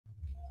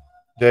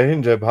Jai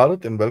Hind, Jai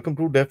Bharat, and welcome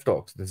to Dev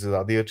Talks. This is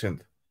Aadi.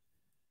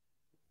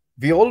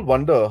 We all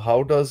wonder,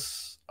 how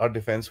does our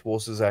defense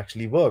forces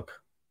actually work?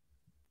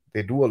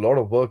 They do a lot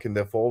of work in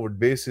their forward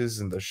bases,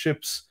 in the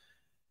ships,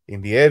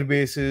 in the air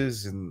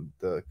bases, in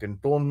the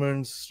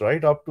cantonments,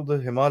 right up to the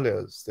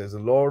Himalayas. There's a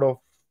lot of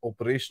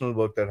operational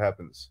work that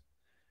happens.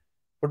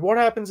 But what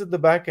happens at the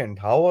back end?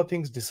 How are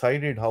things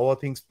decided? How are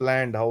things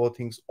planned? How are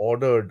things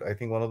ordered? I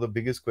think one of the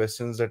biggest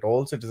questions that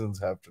all citizens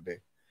have today.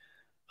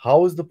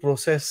 How is the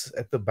process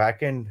at the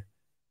back end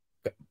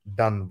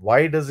done?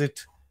 Why does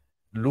it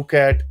look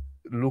at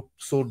look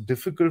so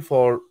difficult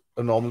for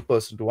a normal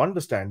person to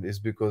understand? Is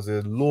because there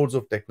are loads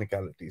of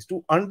technicalities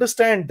to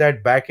understand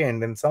that back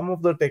end, and some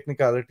of the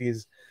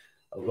technicalities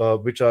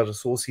which are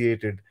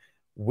associated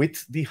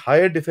with the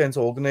higher defense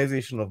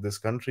organization of this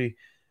country.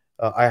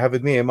 I have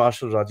with me a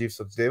Marshal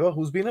Sachdeva,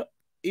 who's been an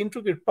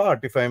intricate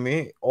part, if I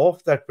may,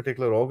 of that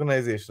particular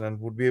organization, and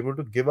would be able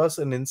to give us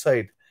an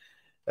insight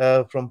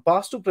from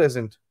past to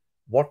present,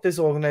 what this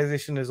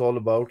organization is all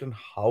about and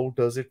how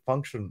does it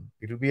function.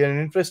 It will be an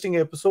interesting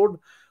episode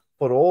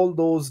for all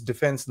those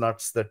defense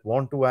nuts that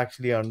want to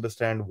actually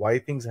understand why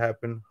things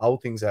happen, how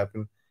things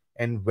happen,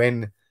 and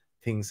when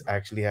things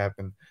actually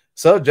happen.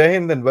 Sir, Jai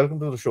Hind, and welcome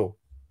to the show.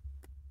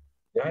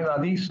 Yeah,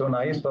 Adi, so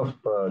nice of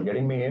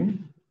getting me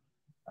in,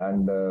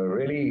 and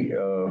really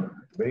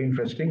very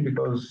interesting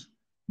because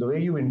the way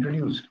you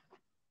introduced,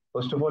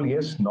 first of all,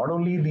 yes, not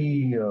only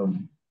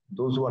the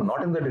those who are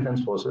not in the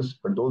defense forces,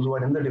 but those who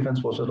are in the defense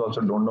forces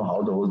also don't know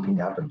how the whole thing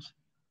happens.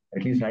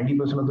 At least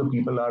 90% of the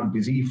people are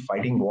busy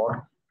fighting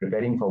war,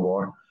 preparing for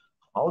war.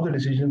 How the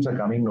decisions are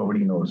coming,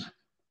 nobody knows.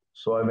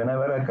 So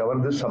whenever I cover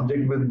this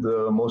subject with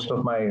most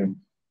of my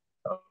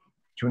uh,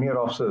 junior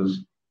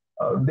officers,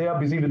 they are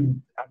busy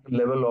with at the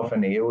level of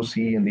an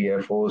AOC in the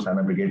Air Force and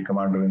a brigade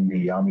commander in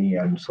the Army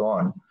and so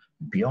on.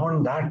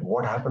 Beyond that,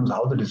 what happens,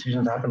 how the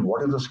decisions happen,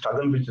 what is the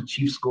struggle which the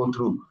chiefs go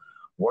through,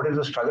 what is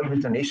the struggle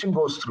which the nation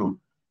goes through.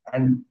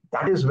 And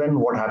that is when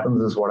what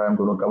happens is what I'm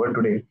going to cover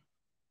today.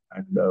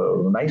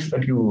 And nice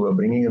that you are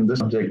bringing in this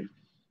subject.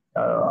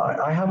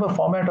 I have a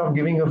format of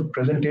giving a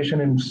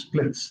presentation in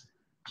splits.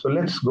 So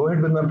let's go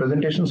ahead with my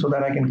presentation so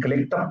that I can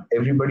collect up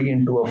everybody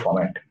into a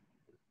format.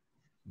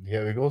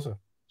 Here we go, sir.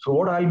 So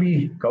what I'll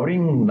be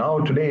covering now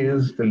today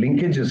is the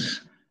linkages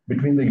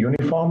between the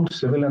uniformed,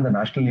 civil, and the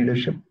national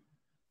leadership.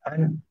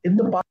 And in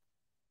the past,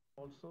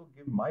 also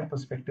give my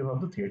perspective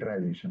of the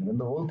theaterization. When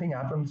the whole thing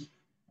happens,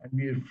 and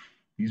we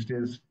these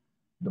days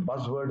the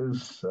buzzword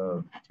is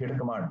theater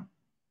command.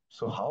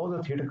 So how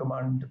the theater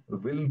command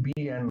will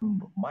be,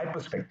 and my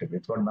perspective,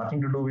 it's got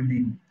nothing to do with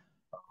the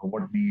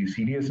what the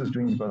CDS is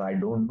doing because I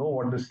don't know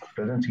what this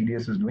present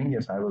CDS is doing.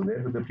 Yes, I was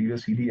there with the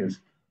previous CDS,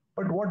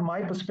 but what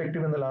my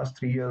perspective in the last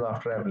 3 years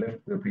after I've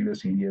left the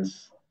previous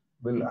CDS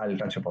will I'll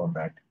touch upon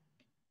that.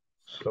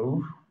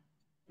 So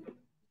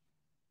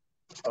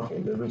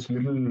okay, there's this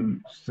little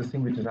this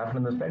thing which has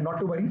happened in the slide. Not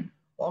to worry.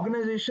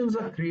 Organizations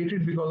are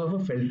created because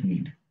of a felt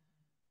need.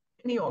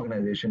 Any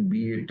organization,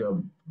 be it a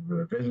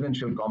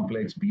residential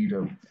complex, be it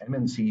a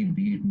MNC,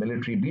 be it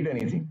military, be it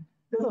anything,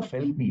 there's a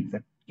felt need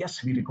that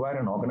yes, we require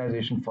an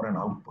organization for an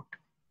output.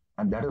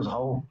 And that is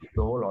how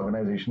the whole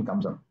organization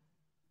comes up.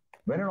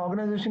 When an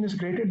organization is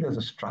created, there's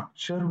a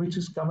structure which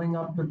is coming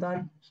up with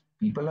that.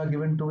 People are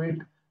given to it,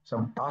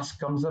 some task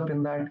comes up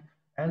in that,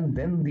 and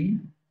then the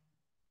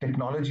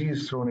technology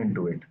is thrown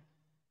into it.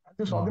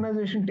 This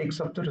organization takes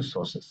up the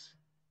resources.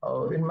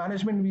 In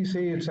management, we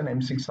say it's an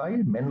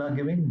M6I. Men are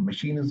given,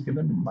 machine is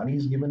given, money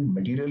is given,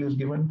 material is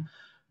given,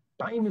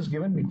 time is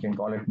given. We can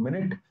call it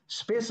minute.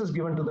 Space is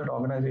given to that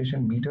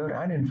organization, meter,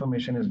 and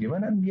information is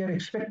given. And we are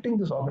expecting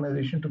this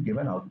organization to give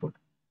an output.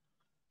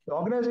 The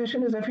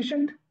organization is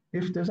efficient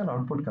if there's an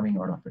output coming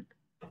out of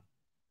it.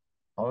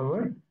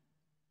 However,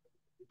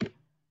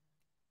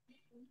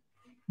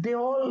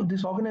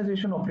 this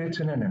organization operates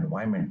in an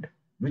environment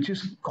which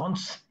is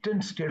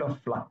constant state of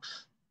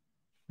flux.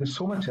 There's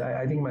so much,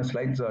 I think my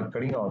slides are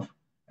cutting off.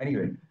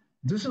 Anyway,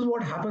 this is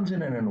what happens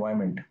in an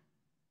environment.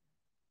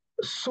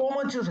 So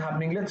much is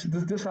happening.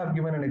 This I've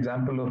given an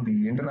example of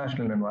the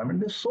international environment.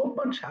 There's so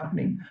much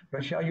happening.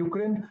 Russia,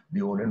 Ukraine,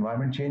 the whole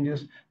environment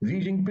changes.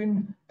 Xi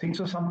Jinping thinks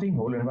of something,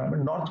 whole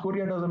environment. North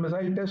Korea does a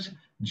missile test.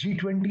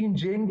 G20 in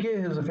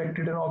JNK has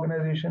affected an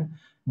organization.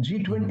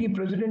 G20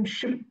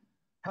 presidentship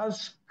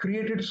has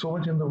created so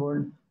much in the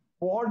world.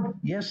 Quad,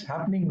 yes,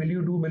 happening. Will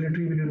you do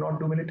military? Will you not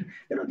do military?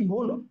 The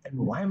whole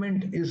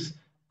environment is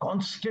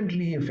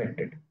constantly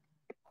affected.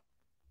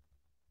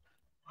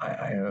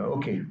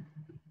 Okay.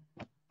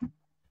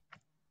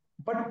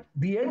 But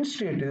the end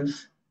state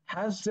is,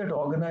 has that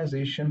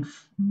organization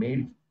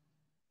made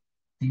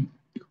the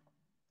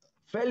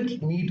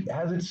felt need,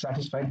 has it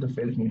satisfied the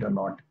felt need or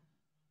not?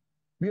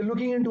 We are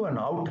looking into an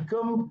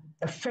outcome,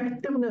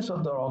 effectiveness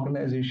of the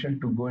organization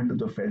to go into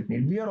the felt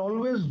need. We are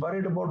always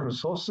worried about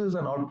resources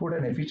and output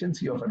and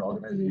efficiency of an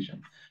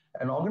organization.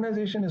 An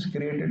organization is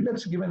created,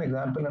 let's give an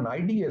example, an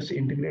IDS,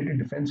 Integrated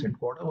Defense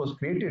Headquarters, was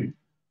created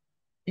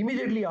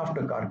immediately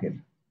after Kargil.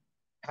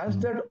 Has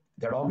that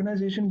That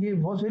organization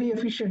was very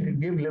efficient. It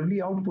gave lovely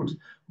outputs.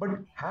 But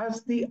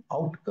has the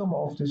outcome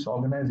of this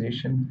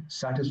organization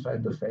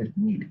satisfied the felt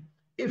need?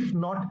 If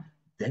not,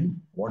 then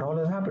what all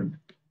has happened?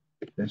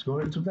 Let's go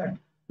into that.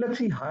 Let's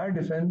see higher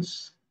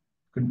defense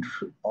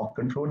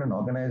control and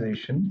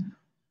organization.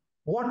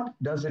 What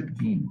does it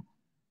mean?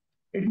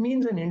 It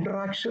means an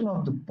interaction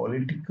of the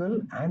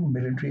political and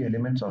military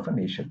elements of a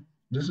nation.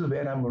 This is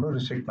where I'm going to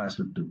restrict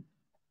myself to.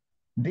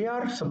 They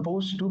are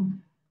supposed to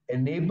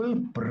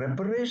enable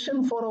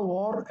preparation for a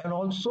war and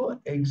also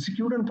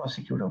execute and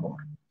prosecute a war.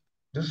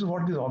 This is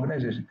what this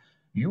organization.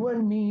 You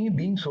and me,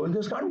 being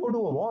soldiers, can't go to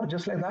a war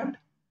just like that.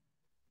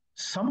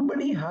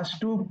 Somebody has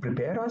to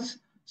prepare us.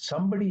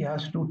 Somebody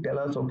has to tell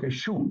us, okay,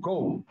 shoot,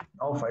 go,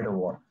 now fight a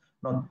war.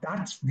 Now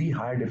that's the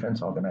higher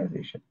defense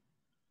organization.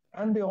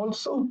 And they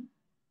also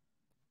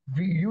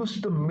we use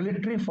the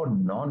military for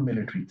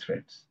non-military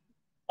threats.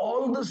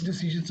 All these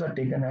decisions are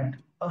taken at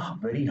a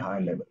very high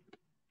level.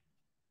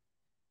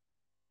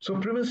 So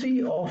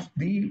primacy of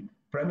the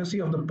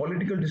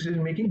political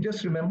decision making,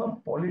 just remember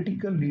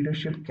political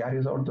leadership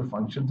carries out the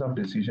functions of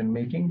decision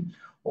making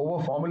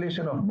over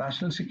formulation of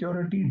national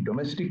security,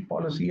 domestic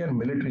policy, and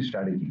military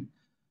strategy.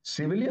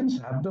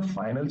 Civilians have the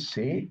final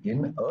say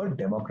in a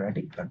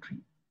democratic country.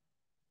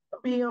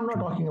 I'm not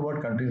talking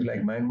about countries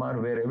like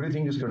Myanmar where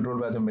everything is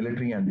controlled by the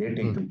military and they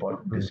take the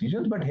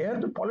decisions, but here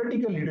the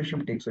political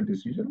leadership takes a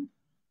decision.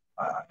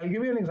 I'll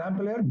give you an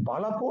example here.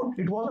 Balakot,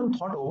 it wasn't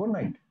thought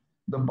overnight.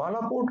 The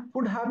Balakot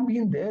could have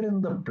been there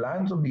in the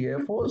plans of the Air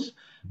Force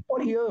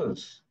for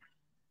years,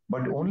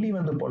 but only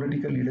when the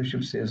political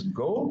leadership says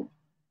go,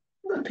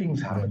 the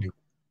things happen.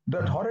 The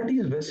authority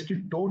is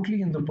vested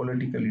totally in the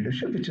political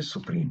leadership, which is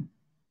supreme.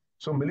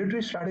 So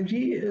military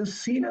strategy is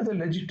seen as a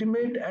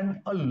legitimate and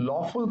a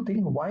lawful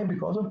thing. Why?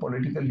 Because of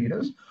political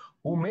leaders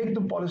who make the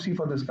policy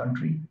for this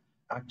country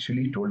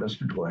actually told us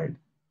to go ahead.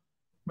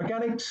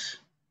 Mechanics,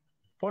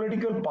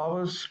 political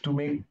powers to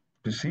make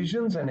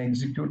decisions and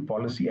execute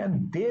policy,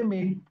 and they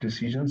make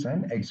decisions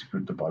and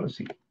execute the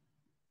policy.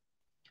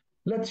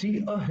 Let's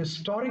see a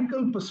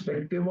historical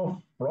perspective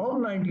of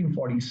from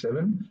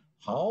 1947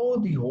 how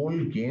the whole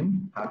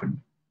game happened.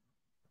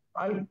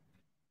 I'll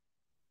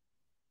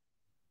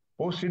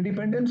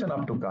post-independence and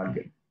up to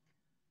Kargil.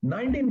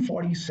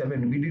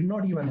 1947, we did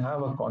not even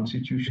have a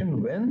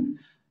constitution when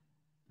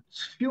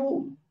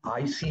few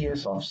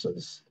ICS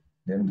officers,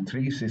 then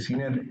three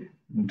senior,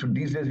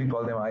 these days we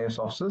call them IS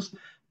officers,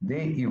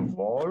 they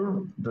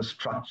evolved the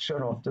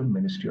structure of the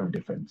Ministry of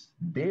Defense.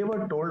 They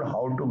were told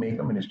how to make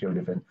a Ministry of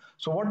Defense.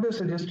 So what they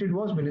suggested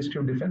was Ministry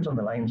of Defense on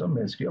the lines of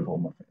Ministry of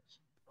Home Affairs.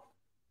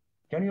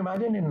 Can you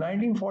imagine in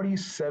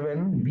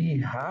 1947, we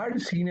had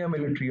senior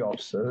military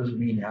officers,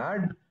 we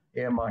had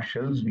air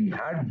marshals, we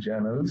had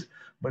generals,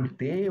 but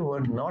they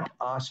were not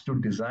asked to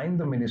design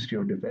the Ministry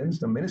of Defense.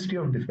 The Ministry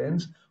of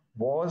Defense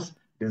was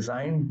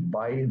designed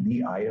by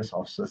the IS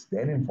officers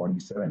then in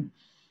 47.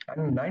 And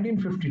in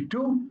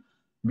 1952,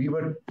 we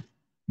were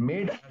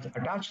made as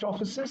attached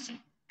officers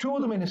to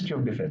the Ministry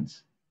of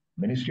Defense.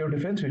 Ministry of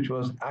Defense, which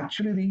was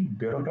actually the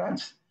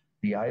bureaucrats,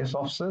 the IS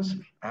officers,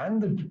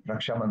 and the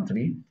Raksha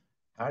Mantri,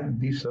 had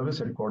the service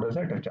headquarters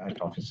at attached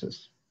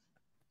offices.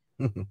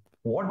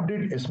 What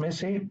did Ismay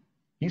say?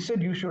 He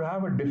said you should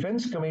have a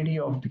defense committee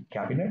of the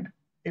cabinet.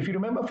 If you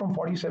remember from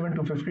 47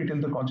 to 50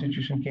 till the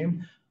constitution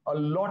came, a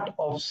lot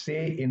of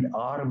say in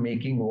our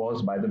making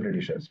was by the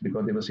Britishers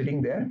because they were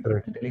sitting there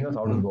and telling us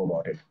how to go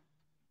about it.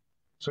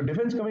 So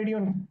defense committee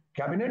on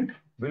cabinet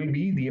will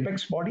be the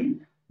apex body,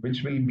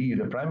 which will be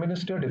the prime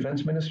minister,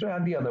 defense minister,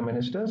 and the other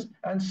ministers.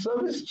 And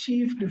service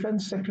chief,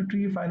 defense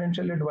secretary,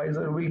 financial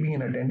advisor will be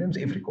in attendance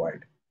if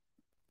required.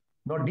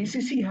 Now,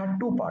 DCC had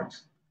two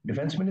parts.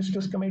 Defense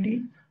ministers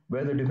committee,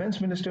 where the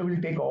defense minister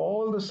will take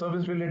all the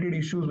service related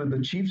issues with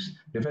the chiefs,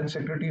 defense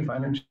secretary,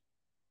 financial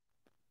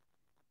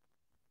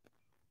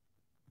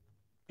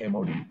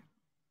MOD.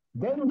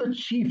 Then the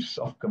chiefs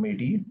of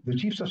committee, the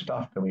chiefs of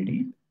staff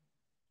committee,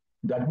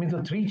 that means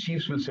the three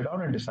chiefs will sit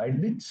down and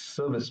decide the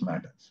service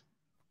matters.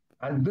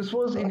 And this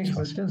was in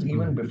existence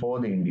even before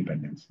the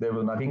independence. There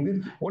was nothing.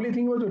 The only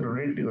thing was a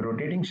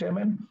rotating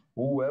chairman.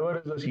 Whoever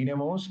is the senior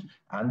most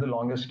and the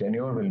longest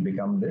tenure will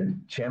become the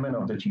chairman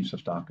of the Chiefs of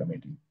Staff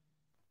Committee.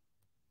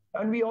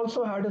 And we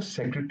also had a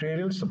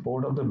secretarial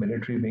support of the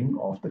military wing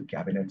of the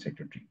Cabinet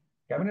Secretary.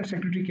 Cabinet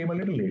Secretary came a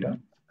little later.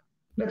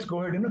 Let's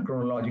go ahead in a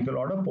chronological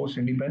order,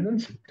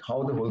 post-independence,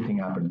 how the whole thing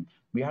happened.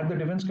 We had the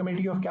Defense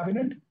Committee of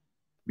Cabinet.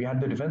 We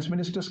had the Defense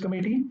Ministers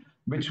Committee,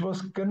 which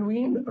was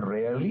convened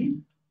rarely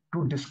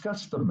to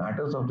discuss the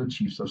matters of the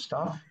Chiefs of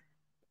Staff.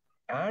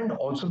 And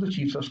also the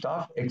Chiefs of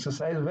Staff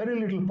exercise very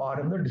little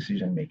power in the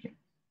decision making,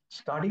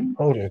 starting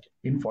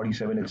in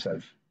 47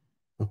 itself.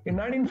 In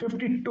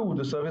 1952,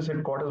 the service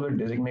headquarters were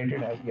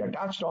designated as the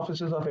attached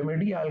offices of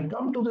MAD. I'll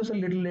come to this a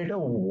little later.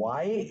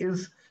 Why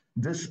is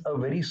this a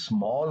very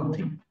small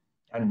thing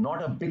and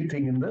not a big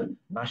thing in the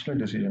national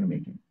decision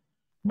making?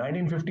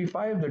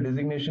 1955, the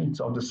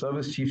designations of the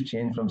service chief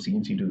changed from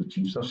CNC to the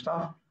Chiefs of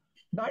Staff.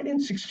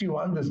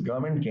 1961, this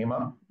government came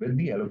up with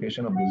the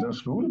allocation of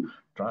business rule,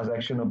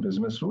 transaction of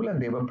business rule,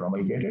 and they were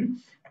promulgated.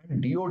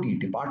 and DOD,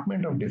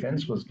 Department of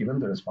Defense, was given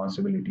the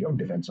responsibility of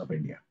defense of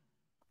India.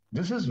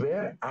 This is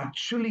where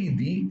actually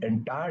the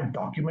entire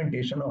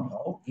documentation of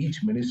how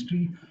each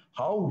ministry,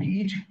 how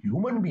each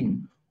human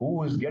being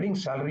who is getting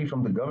salary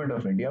from the government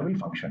of India will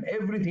function.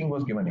 Everything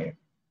was given here.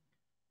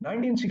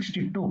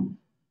 1962,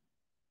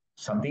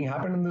 something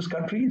happened in this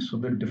country. So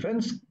the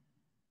defense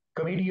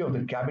committee of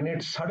the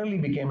cabinet suddenly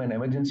became an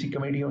emergency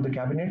committee of the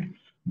cabinet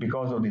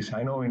because of the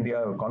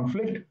Sino-India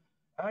conflict.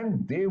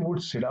 And they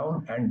would sit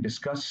down and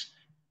discuss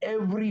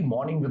every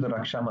morning with the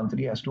Raksha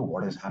Mantri as to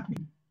what is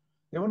happening.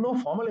 There was no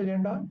formal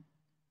agenda.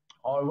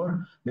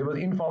 However, there was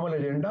informal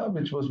agenda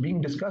which was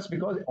being discussed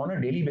because on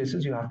a daily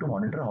basis you have to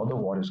monitor how the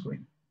war is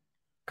going.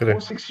 Post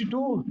Correct.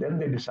 62, then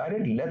they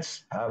decided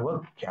let's have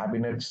a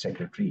cabinet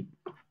secretary.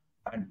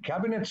 And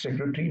cabinet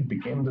secretary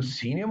became the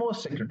senior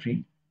most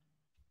secretary,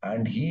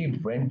 and he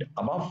went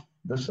above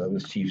the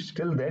service chiefs.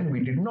 Till then,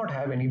 we did not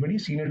have anybody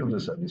senior to the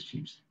service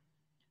chiefs.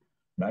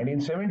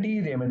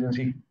 1970, the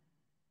emergency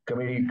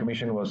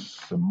commission was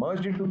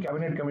merged into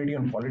cabinet committee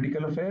on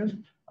political affairs.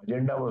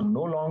 Agenda was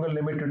no longer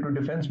limited to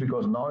defense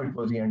because now it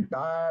was the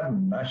entire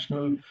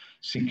national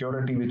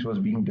security which was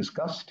being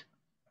discussed.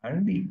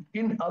 And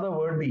in other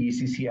words, the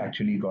ECC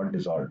actually got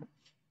dissolved.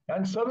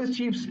 And service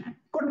chiefs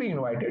could be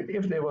invited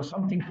if there was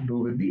something to do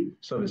with the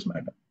service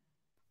matter.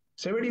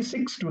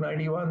 76 to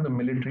 91, the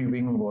military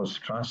wing was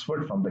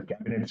transferred from the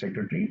cabinet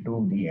secretary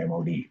to the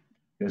MOD.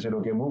 They said,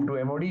 okay, move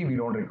to MOD. We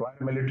don't require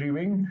a military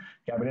wing.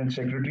 Cabinet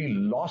secretary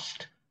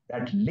lost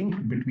that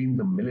link between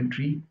the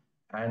military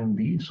and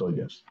the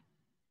soldiers.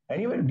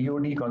 Anyway,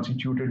 DOD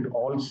constituted,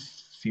 all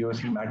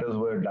COC matters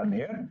were done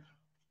here.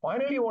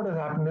 Finally, what has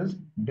happened is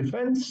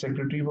defense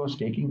secretary was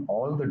taking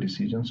all the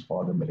decisions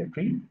for the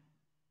military,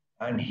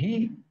 and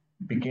he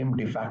became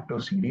de facto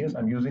CDS.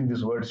 I'm using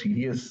this word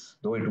CDS,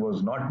 though it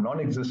was not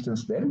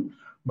non-existence then,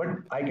 but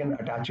I can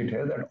attach it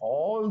here that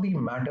all the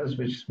matters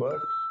which were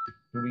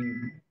to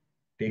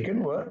be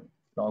taken were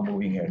now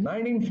moving here.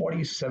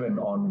 1947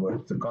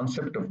 onwards, the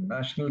concept of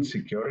national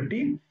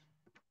security,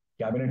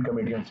 Cabinet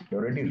Committee on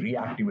Security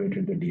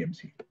reactivated the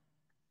DMC.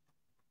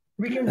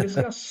 We can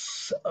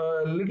discuss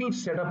a little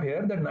setup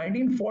here that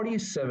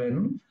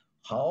 1947,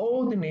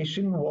 how the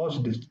nation was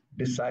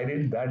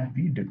decided that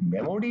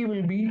the MOD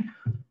will be,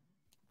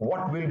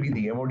 what will be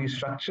the MOD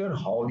structure,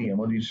 how the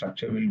MOD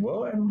structure will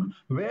go, and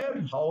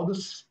where, how the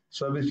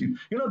service chief.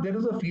 There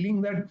is a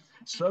feeling that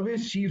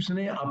service chiefs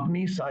ne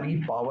apni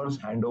sari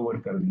powers hand over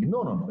kar di.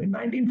 No, no, no. In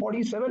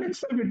 1947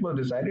 itself, it was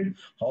decided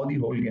how the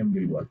whole game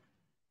will work.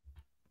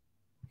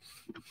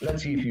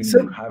 Let's see if you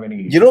So, have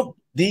any.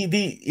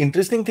 the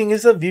interesting thing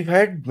is that we've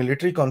had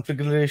military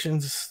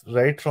configurations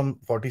right from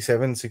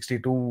 47,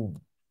 62.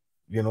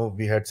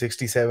 We had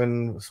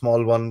 67,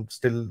 small one,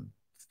 still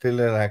in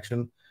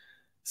action.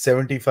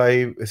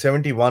 75,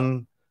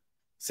 71,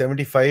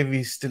 75,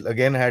 we still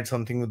again had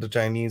something with the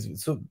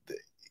Chinese. So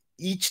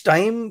each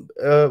time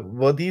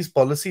were these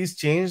policies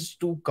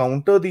changed to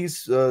counter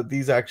these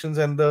actions,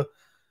 and the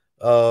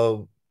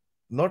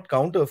not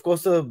counter, of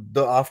course,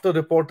 the after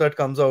report that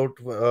comes out,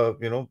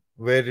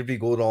 where did we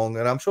go wrong,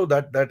 and I'm sure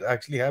that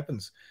actually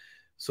happens.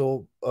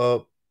 So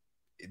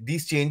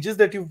these changes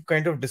that you've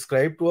kind of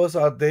described to us,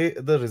 are they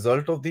the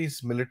result of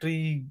these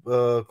military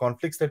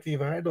conflicts that we've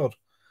had, or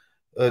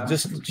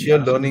just Absolutely, sheer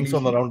learnings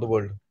absolutely. from around the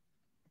world?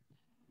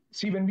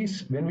 See, when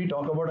we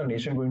talk about a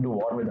nation going to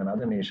war with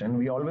another nation,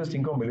 we always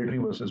think of military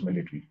versus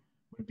military.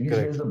 But these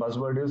days, Correct. the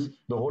buzzword is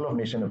the whole of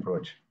nation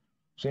approach.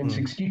 So in Hmm.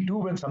 62,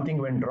 when something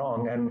went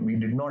wrong and we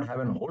did not have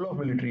a whole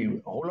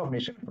of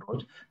nation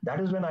approach, that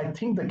is when I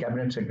think the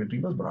cabinet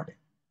secretary was brought in.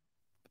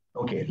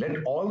 Okay,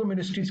 let all the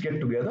ministries get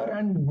together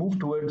and move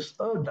towards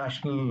a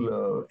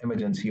national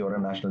emergency or a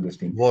national this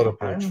thing. War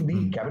approach. And the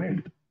Hmm.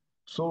 cabinet,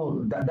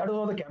 so that is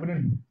how the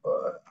cabinet.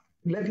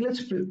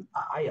 Let's.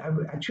 I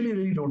actually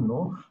really don't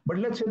know, but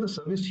let's say the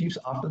service chiefs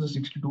after the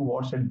 62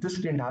 war said this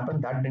didn't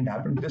happen, that didn't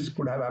happen, this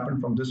could have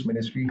happened from this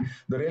ministry,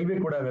 the railway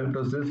could have helped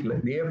us, this,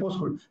 the airports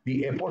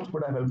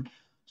could have helped.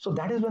 So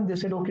that is when they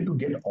said, okay, to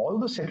get all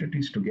the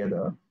secretaries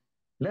together,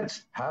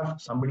 let's have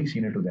somebody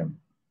senior to them.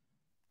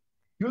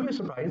 You'll be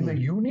surprised, the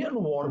Hmm.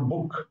 Union War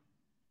Book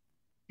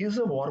is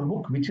a war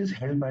book which is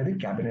held by the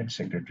cabinet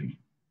secretary.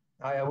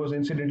 I was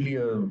incidentally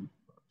a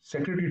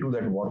secretary to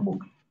that war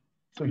book.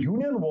 So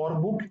Union War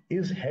Book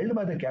is held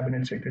by the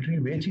cabinet secretary,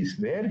 which is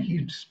where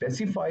he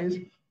specifies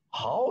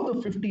how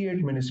the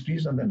 58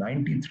 ministries and the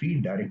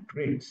 93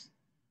 directorates,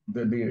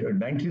 the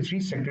 93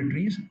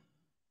 secretaries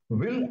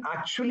will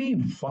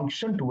actually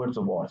function towards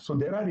the war. So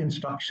there are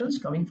instructions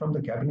coming from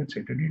the cabinet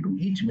secretary to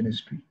each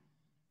ministry,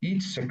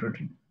 each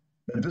secretary,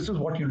 that this is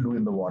what you'll do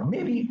in the war.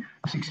 Maybe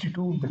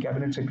 62, the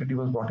cabinet secretary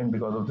was brought in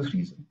because of this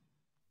reason.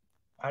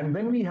 And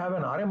then we have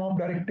an RMOP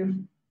directive,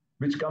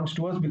 which comes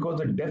to us because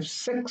the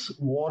DefSec's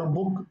war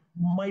book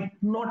might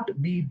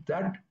not be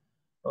that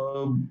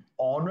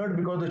honored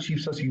because the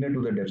chiefs are senior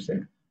to the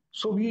DefSec.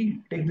 So we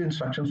take the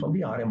instructions from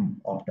the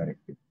RMOP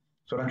directive.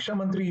 So Raksha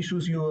Mantri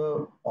issues you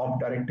a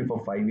op directive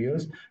for 5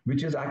 years,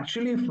 which is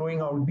actually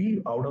flowing out of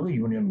the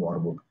Union War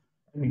Book.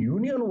 And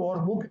Union War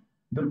Book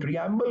The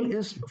preamble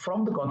is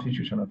from the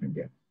Constitution of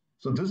India.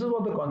 So this is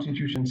what the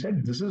Constitution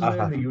said. This is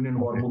where Aha. the Union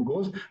War Okay. Book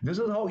goes. This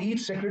is how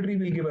each secretary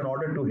will give an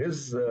order to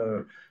his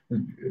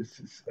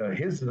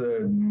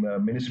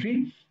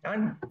ministry,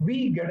 and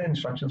we get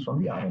instructions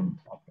from the RM.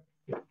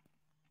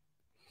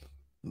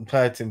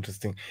 That's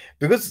interesting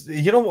because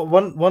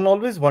one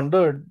always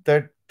wondered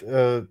that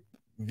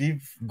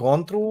we've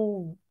gone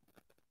through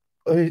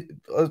a,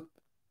 a,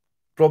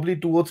 probably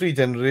two or three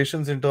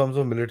generations in terms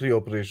of military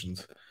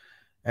operations.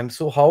 And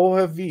so, how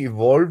have we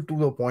evolved to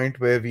the point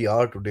where we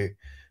are today?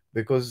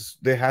 Because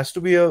there has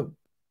to be a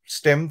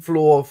stem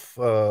flow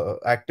of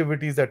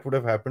activities that would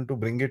have happened to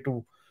bring it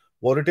to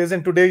what it is.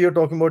 And today, you're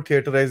talking about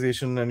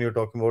theaterization, and you're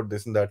talking about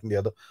this and that and the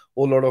other,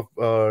 whole lot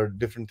of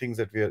different things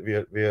that we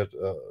are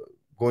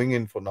going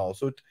in for now.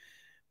 So,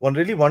 one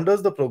really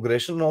wonders the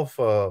progression of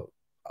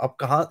आप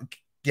कहाँ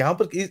यहाँ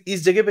पर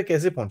इस जगह पे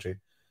कैसे पहुंचे?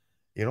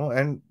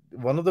 And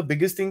one of the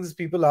biggest things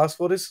people ask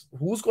for is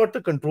who's got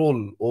the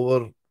control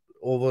over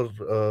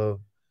uh,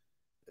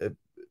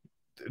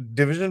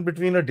 division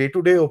between a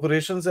day-to-day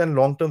operations and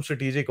long-term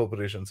strategic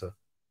operations, sir.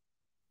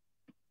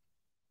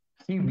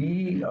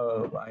 See,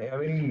 I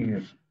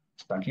very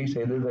subtly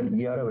say this that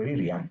we are a very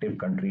reactive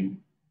country.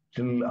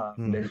 Till the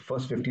Hmm.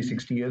 first 50,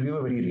 60 years, we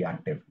were very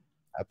reactive.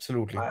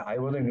 Absolutely. I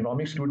was an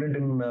economics student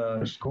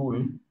in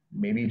school,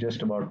 maybe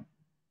just about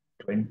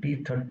 20,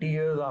 30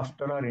 years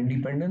after our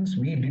independence.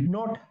 We did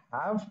not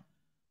have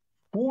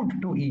food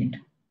to eat.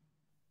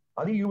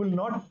 Adi, you will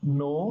not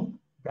know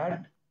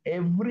that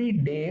every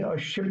day a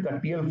ship, the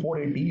PL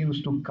 480,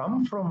 used to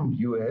come from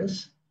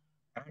US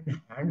and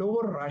hand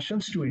over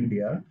rations to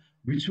India,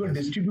 which were Yes.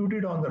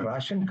 distributed on the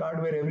ration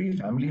card where every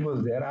family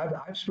was there.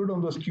 I've stood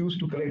on those queues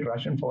to collect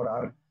ration for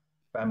our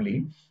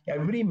family.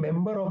 Every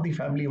member of the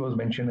family was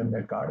mentioned in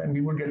that card, and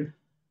we would get.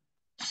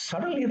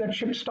 Suddenly, that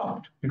ship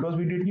stopped because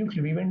we did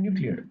nuclear. We went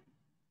nuclear.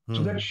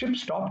 So that Hmm. ship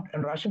stopped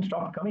and ration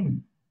stopped coming.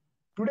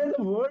 Today,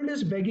 the world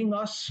is begging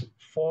us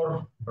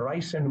for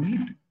rice and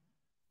wheat.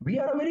 We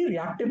are a very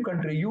reactive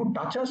country. You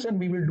touch us and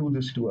we will do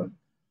this to us.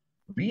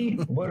 We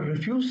were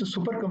refused a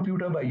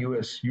supercomputer by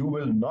US. You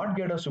will not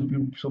get a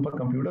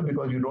supercomputer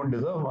because you don't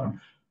deserve one.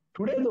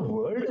 Today, the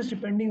world is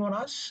depending on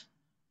us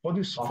for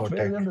the For softwares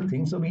tech. and the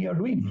things that we are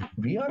doing.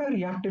 Hmm. We are a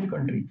reactive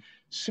country.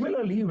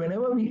 Similarly,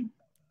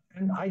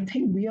 and I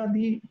think we are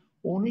the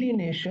only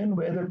nation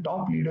where the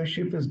top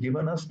leadership has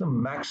given us the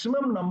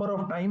maximum number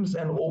of times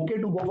and okay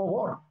to go for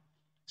war.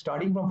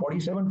 Starting from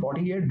 47,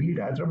 48, be it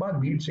Hyderabad,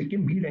 be it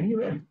Sikkim, be it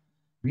anywhere.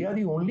 We are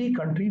the only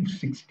country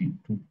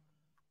 62,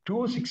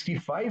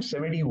 265,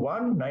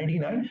 71,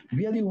 99.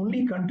 We are the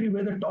only country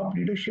where the top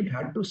leadership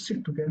had to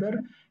sit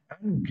together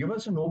and give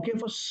us an okay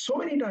for so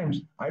many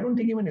times. I don't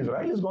think even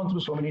Israel has gone through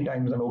so many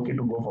times an okay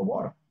to go for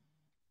war.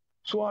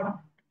 So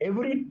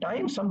every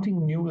time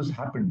something new has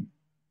happened,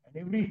 and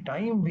every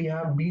time we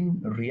have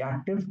been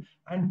reactive,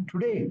 and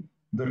today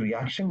the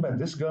reaction by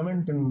this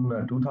government in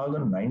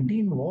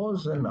 2019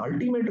 was an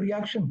ultimate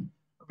reaction.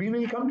 We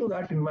will come to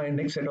that in my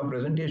next set of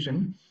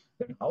presentation,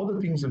 that how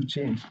the things have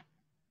changed.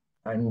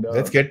 And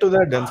Let's get to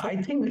that then, sir. I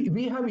think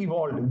we have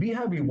evolved. We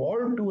have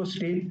evolved to a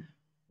state.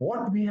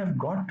 What we have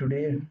got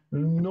today,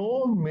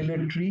 no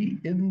military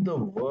in the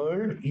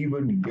world,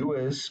 even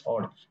US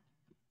or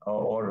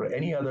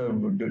any other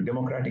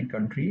democratic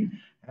country,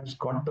 has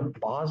got the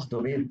powers the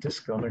way this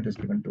government is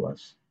given to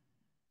us.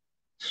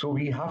 So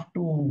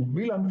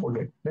we'll unfold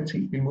it. Let's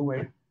see, we'll move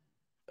ahead.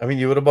 I mean,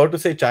 you were about to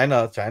say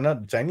China.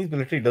 Chinese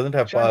military doesn't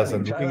have powers.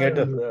 And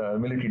China's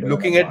military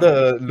doesn't have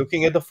power.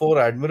 looking at the four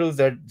admirals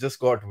that just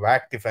got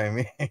whacked, if I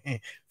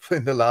may,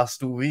 in the last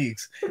 2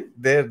 weeks,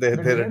 they're they're,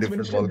 The they're a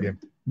defense different minister,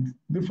 ballgame.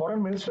 the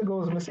foreign minister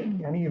goes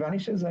missing and he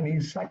vanishes and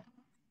he's sacked.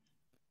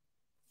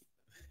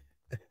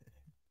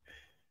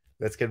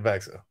 Let's get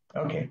back, sir.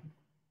 Okay,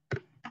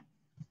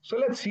 so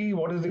let's see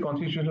what is the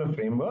constitutional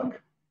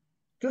framework.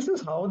 This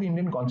is how the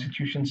Indian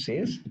Constitution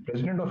says: the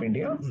President of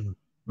India, Mhm.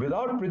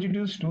 without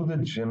prejudice to the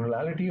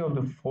generality of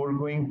the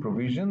foregoing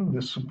provision,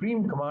 the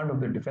supreme command of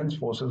the defense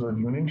forces of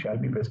the Union shall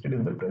be vested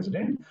in the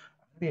President,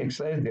 and the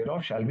exercise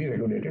thereof shall be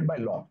regulated by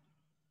law.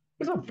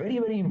 It's a very,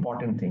 very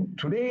important thing.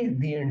 Today,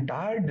 the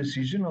entire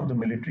decision of the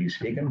military is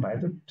taken by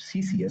the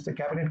CCS, the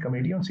Cabinet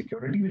Committee on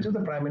Security, which is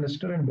the Prime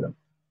Minister and below.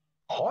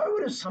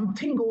 However, if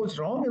something goes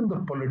wrong in the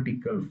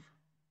political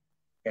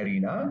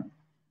arena,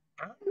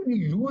 and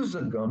we lose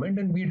a government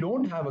and we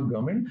don't have a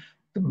government,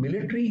 the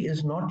military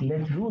is not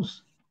let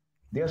loose.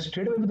 They are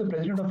straight away with the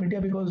President of India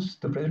because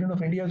the President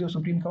of India is your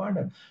supreme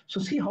commander. So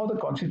see how the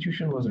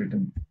constitution was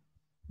written.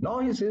 Now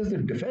he says the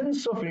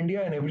defense of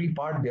India and every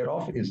part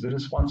thereof is the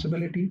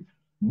responsibility.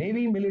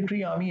 Navy,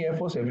 military, army, air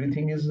force,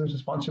 everything is the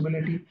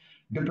responsibility.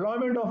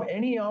 Deployment of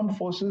any armed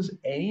forces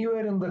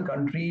anywhere in the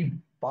country,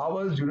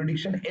 powers,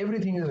 jurisdiction,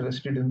 everything is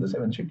listed in the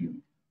seventh schedule.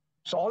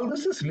 So all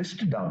this is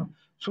listed down.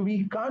 So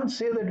we can't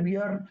say that we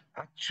are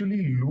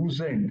actually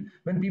loosened.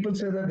 When people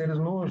say that there is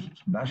no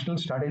national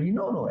strategy,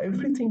 no,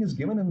 everything is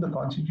given in the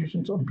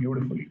constitution so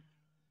beautifully.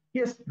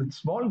 Yes, the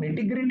small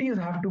nitty-gritties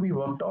have to be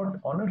worked out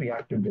on a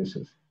reactive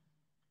basis.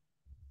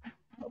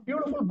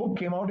 beautiful book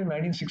came out in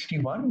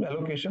 1961,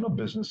 Allocation of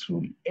Business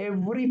Rule.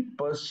 Every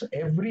person,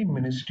 every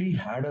ministry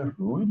had a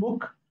rule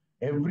book.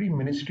 Every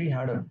ministry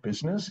had a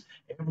business.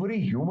 Every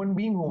human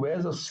being who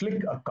wears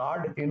a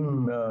card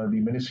in the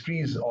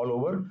ministries all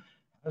over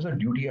has a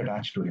duty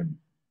attached to him.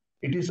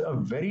 It is a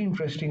very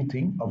interesting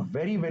thing, a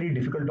very, very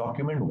difficult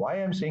document. Why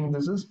I'm saying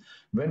this is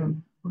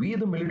when we,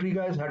 the military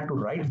guys, had to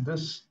write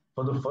this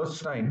for the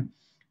first time,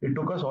 it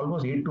took us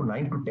almost 8 to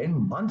 9 to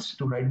 10 months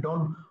to write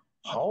down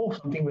how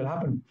something will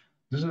happen.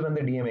 This is when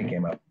the DMA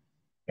came up.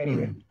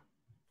 Anyway, Hmm.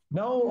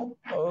 now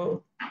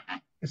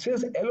it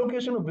says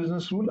allocation of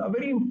business rule. A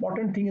very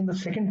important thing in the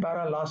second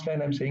para, last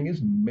line I'm saying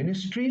is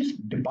ministries,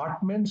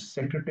 departments,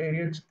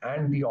 secretariats,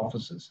 and the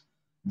offices.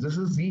 This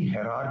is the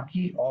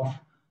hierarchy of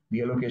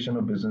the allocation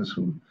of business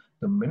rule.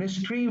 The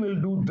ministry will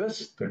do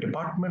this, the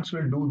departments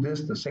will do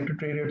this, the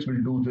secretariats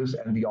will do this,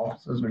 and the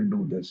offices will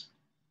do this.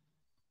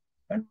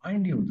 And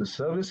mind you, the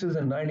services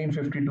in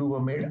 1952 were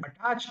made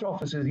attached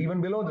offices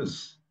even below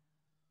this.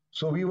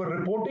 So we were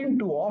reporting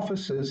to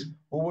offices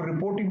who were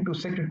reporting to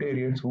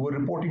secretariats, who were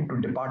reporting to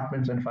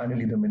departments, and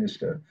finally the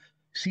minister.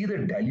 See the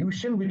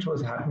dilution which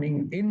was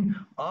happening in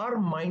our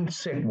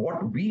mindset,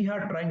 what we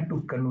are trying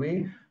to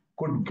convey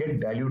could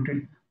get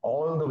diluted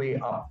all the way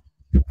up.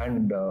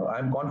 And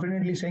I'm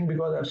confidently saying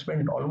because I've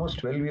spent almost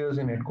 12 years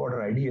in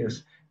headquarter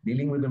IDS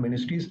dealing with the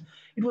ministries,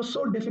 it was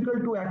so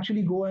difficult to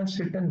actually go and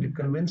sit and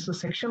convince the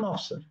section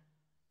officer.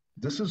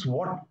 This is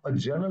what a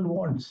journal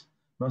wants.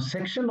 Now,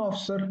 section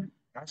officer,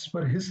 as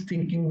per his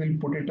thinking, will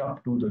put it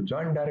up to the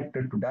joint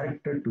director,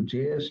 to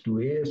JS,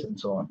 to AS, and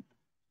so on.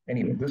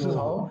 Anyway, this is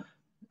Oh.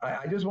 how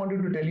I just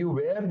wanted to tell you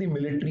where the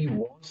military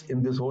was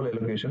in this whole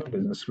allocation of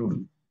business rule.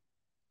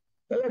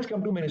 Well, let's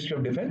come to Ministry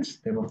of Defense.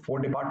 There were four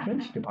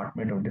departments: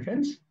 Department of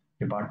Defense,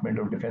 Department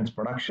of Defense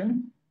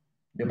Production,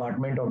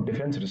 Department of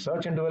Defense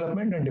Research and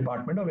Development, and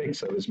Department of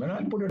Ex-Servicemen.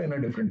 I'll put it in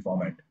a different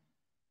format.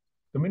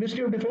 The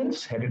Ministry of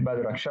Defense, headed by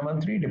the Raksha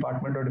Mantri,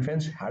 Department of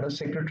Defense had a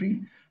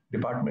secretary,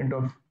 Department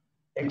of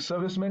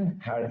Ex-Servicemen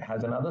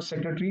has another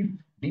secretary,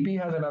 DP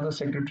has another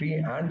secretary,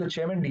 and the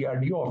chairman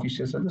DRDO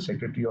offices as the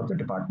secretary of the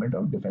Department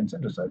of Defense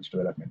and Research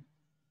Development.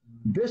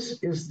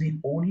 This is the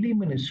only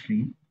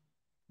ministry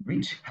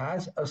which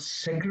has a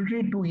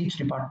secretary to each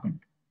department.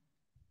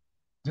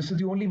 This is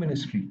the only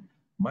ministry.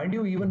 Mind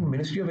you, even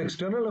Ministry of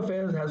External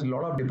Affairs has a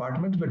lot of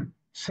departments, but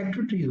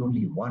secretary is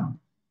only one.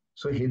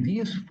 So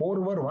these four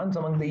were once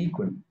among the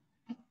equal.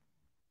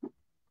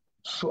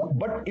 So,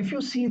 but if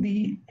you see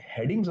the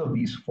headings of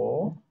these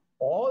four,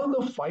 all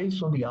the files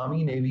from the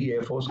Army, Navy,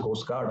 Air Force,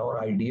 Coast Guard,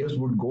 or ideas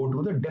would go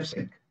to the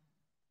DefSec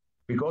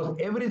because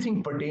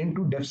everything pertained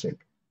to DefSec.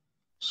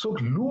 So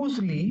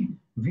loosely,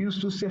 we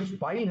used to say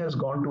file has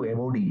gone to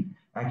MOD.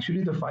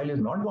 Actually, the file has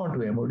not gone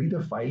to MOD.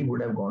 The file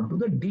would have gone to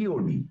the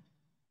DOD.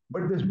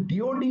 But this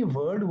DOD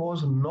word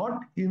was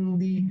not in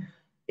the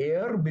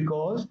air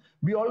because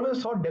we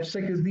always thought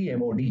DefSec is the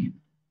MOD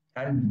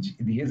and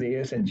his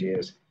AS and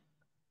JS.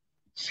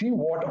 See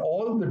what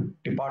all the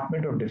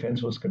Department of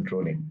Defense was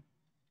controlling.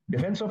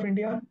 Defense of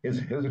India is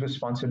his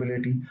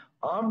responsibility.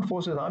 Armed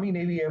Forces, Army,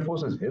 Navy, Air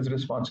Force is his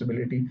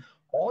responsibility.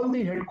 All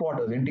the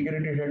headquarters,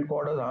 integrated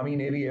headquarters, Army,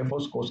 Navy, Air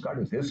Force, Coast Guard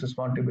is his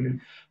responsibility.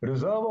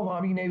 Reserve of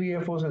Army, Navy,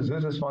 Air Force is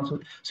his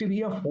responsibility. See, we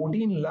have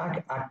 14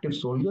 lakh active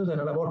soldiers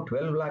and about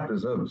 12 lakh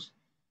reserves.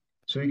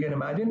 So you can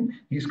imagine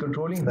he's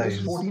controlling this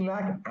Nice. 14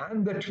 lakh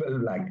and the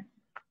 12 lakh.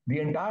 The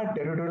entire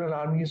territorial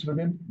army is with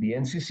him, the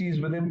NCC is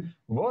with him,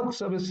 work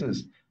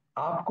services.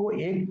 आपको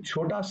एक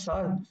छोटा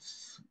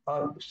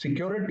सा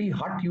security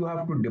hut you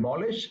have to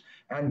demolish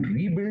and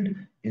rebuild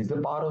is the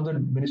power of the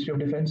Ministry of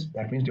Defense.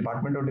 That means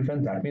Department of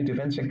Defense, that means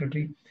Defense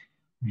Secretary.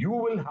 You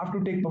will have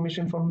to take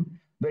permission from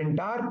the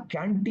entire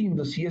canteen,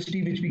 the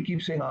CST, which we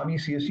keep saying Army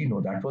CST. No,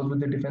 that was with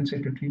the Defense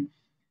Secretary.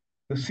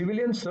 The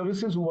civilian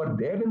services who are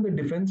there in the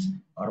defense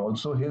are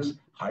also his.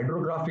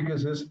 Hydrographic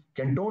is his.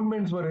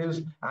 Cantonments were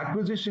his.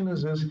 Acquisition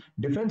is his.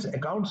 Defense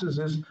accounts is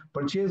his.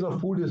 Purchase of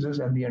food is his.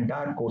 And the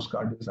entire Coast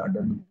Guard is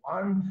under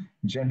one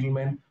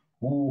gentleman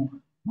who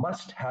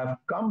must have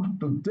come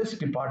to this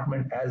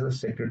department as a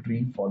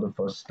secretary for the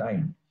first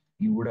time.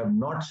 He would have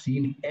not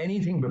seen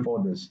anything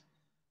before this.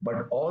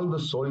 But all the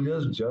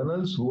soldiers,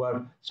 journals who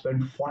have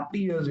spent 40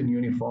 years in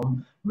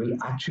uniform will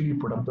actually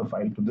put up the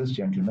file to this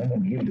gentleman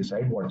and he'll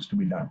decide what is to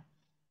be done.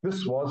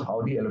 This was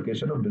how the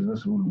allocation of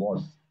business rule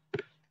was.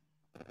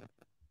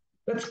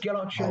 Let's get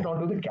on shift Wow.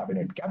 onto the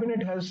cabinet.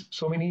 Cabinet has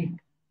so many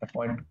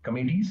appoint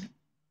committees.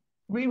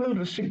 We will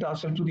restrict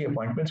ourselves to the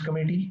appointments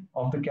committee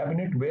of the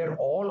cabinet, where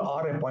all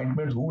our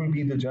appointments, who will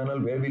be the journal,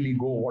 where will he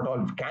go, what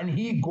all, can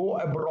he go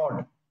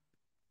abroad?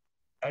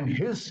 And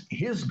his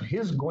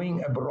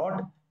going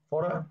abroad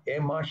for a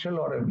air marshal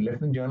or a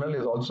lieutenant general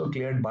is also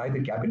cleared by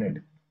the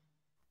cabinet.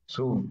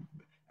 So,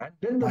 and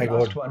then the My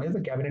last God. one is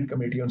the Cabinet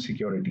Committee on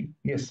Security.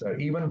 Yes, sir.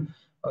 Even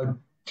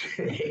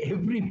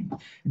every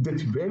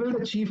where will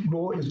the chief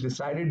go is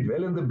decided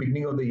well in the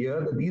beginning of the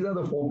year that these are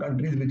the four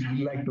countries which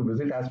we like to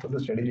visit as per the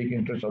strategic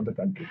interest of the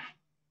country.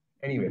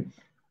 Anyway,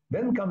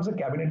 Then comes a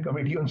cabinet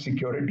committee on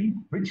security,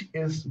 which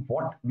is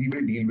what we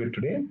will deal with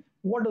today.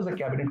 What does a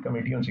cabinet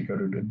committee on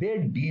security do?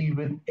 They deal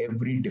with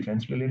every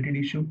defense related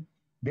issue.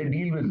 They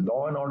deal with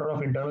law and order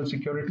of internal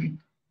security.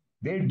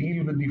 They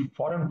deal with the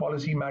foreign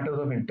policy matters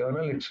of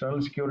internal,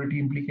 external security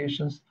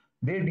implications.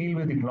 They deal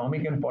with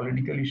economic and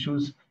political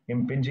issues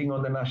impinging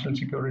on the national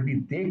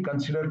security. They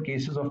consider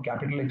cases of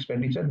capital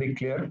expenditure. They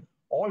clear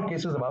all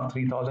cases above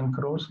 3,000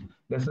 crores.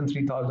 Less than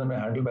 3,000 are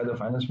handled by the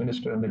finance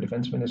minister and the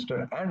defense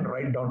minister, and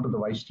right down to the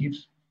vice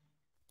chiefs.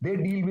 They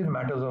deal with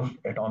matters of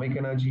atomic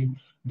energy.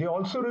 They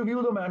also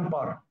review the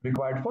manpower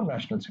required for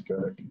national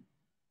security.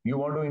 You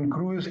want to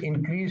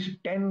increase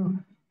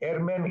 10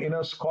 airmen in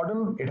a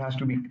squadron, it has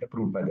to be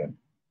approved by them.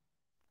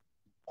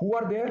 Who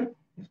are there?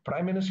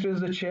 Prime Minister is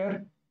the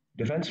chair,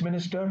 Defense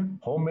Minister,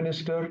 Home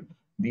Minister,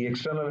 the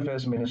External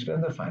Affairs Minister,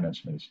 and the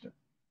Finance Minister.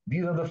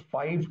 These are the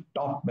 5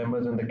 top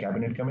members in the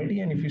Cabinet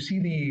Committee. And if you see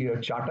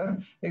the charter,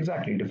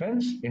 exactly,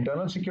 defense,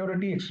 internal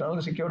security,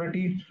 external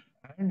security,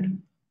 and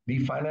the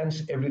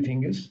finance,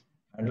 everything is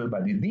handled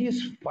by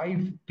these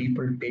 5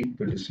 people take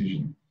the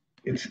decision.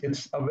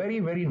 It's a very,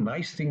 very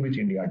nice thing which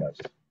India does.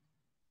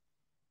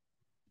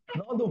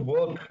 Now the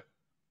work,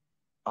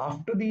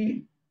 after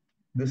the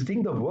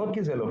work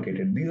is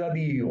allocated. These are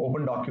the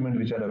open documents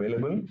which are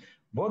available.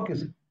 Work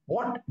is,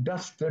 what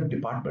does the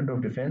Department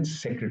of Defense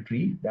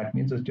Secretary, that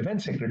means the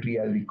Defense Secretary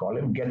as we call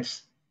him,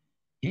 gets?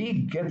 He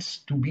gets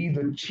to be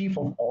the chief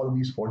of all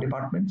these 4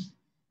 departments.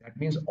 That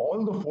means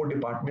all the 4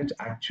 departments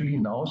actually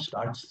now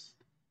starts,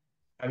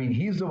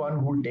 he's the one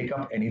who will take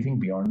up anything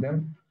beyond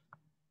them.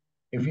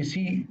 If you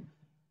see,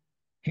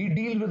 he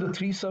deals with the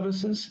 3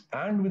 services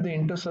and with the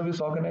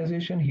inter-service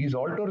organization. He's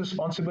also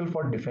responsible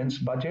for defense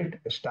budget,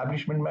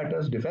 establishment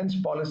matters, defense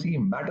policy,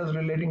 matters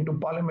relating to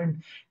parliament,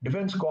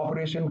 defense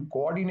cooperation,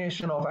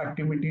 coordination of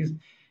activities.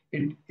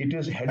 It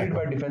is headed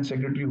by Defense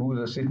Secretary, who is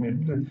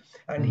assisted,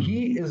 and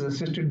he is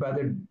assisted by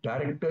the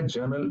Director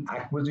General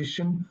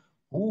Acquisition,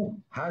 who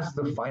has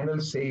the final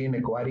say in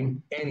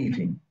acquiring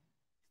anything.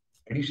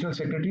 Additional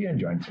Secretary and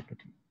Joint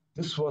Secretary.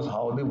 This was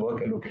how the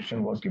work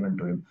allocation was given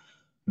to him.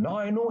 Now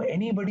I know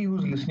anybody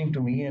who's listening to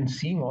me and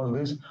seeing all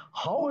this,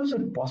 how is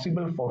it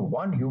possible for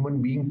one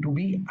human being to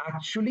be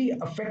actually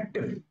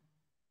effective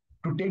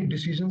to take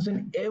decisions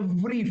in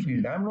every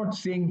field? I'm not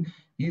saying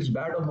he's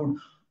bad or good.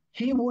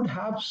 He would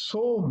have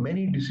so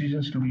many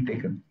decisions to be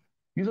taken.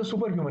 He's a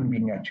superhuman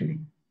being actually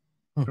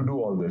to do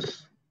all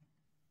this.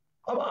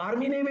 अब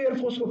Army Navy Air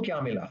Force को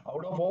क्या मिला?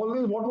 Out of all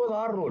this, what was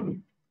our role?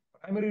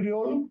 Primary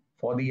role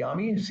for the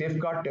Army,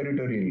 safeguard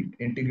territorial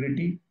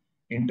integrity,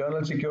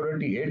 internal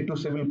security, aid to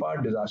civil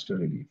power, disaster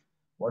relief.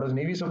 What is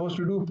Navy supposed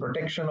to do?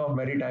 Protection of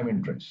maritime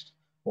interests.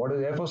 What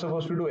is Air Force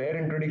supposed to do? Air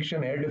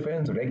interdiction, air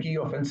defense, recce,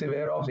 offensive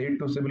air ops, aid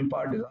to civil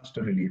power,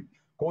 disaster relief.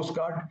 Coast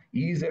Guard,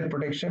 EEZ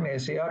protection,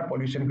 SAR,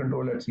 pollution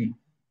control at sea.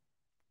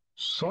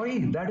 Sorry,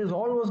 that is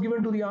all was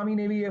given to the Army,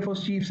 Navy, Air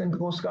Force chiefs and the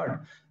Coast Guard.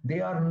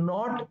 They are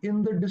not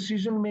in the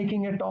decision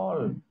making at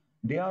all.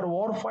 They are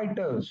war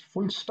fighters,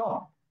 full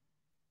stop.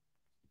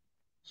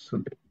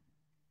 So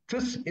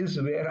this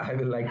is where I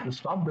will like to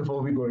stop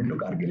before we go into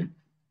Kargil.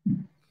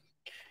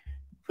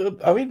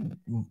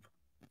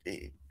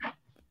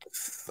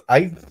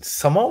 I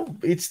somehow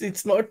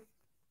it's not.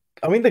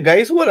 The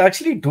guys who are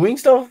actually doing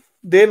stuff,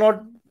 they're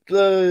not.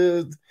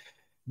 They're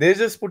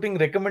just putting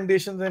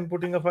recommendations and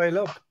putting a file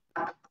up.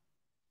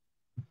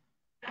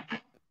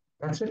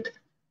 That's it.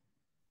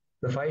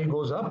 The file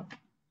goes up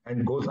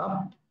and goes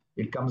up.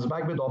 It comes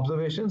back with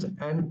observations,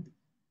 and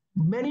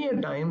many a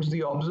times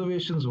the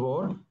observations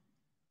were,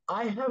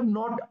 I have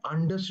not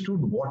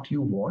understood what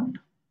you want,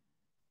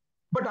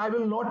 but I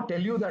will not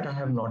tell you that I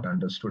have not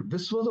understood.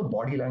 This was a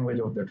body language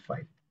of that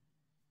file.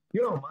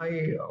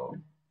 My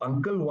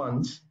uncle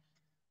once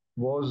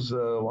was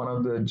one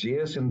of the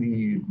JS in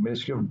the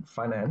Ministry of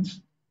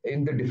Finance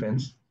in the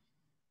defense.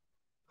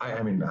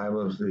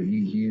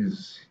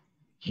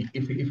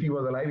 If he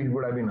was alive, he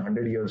would have been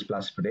 100 years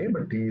plus today,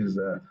 but he is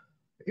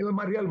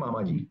my real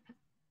Mamaji.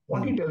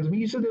 What he tells me,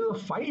 he said there's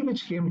a file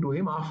which came to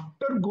him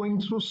after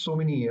going through so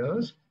many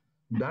years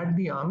that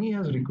the army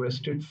has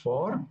requested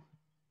for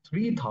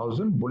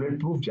 3,000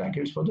 bulletproof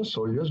jackets for the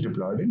soldiers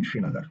deployed in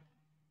Srinagar.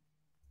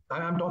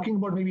 And I'm talking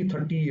about maybe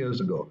 30 years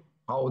ago,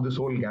 how this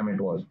whole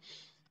gamut was.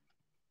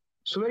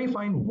 So very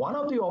fine. One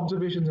of the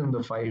observations in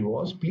the file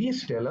was,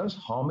 please tell us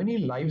how many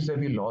lives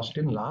have you lost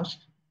in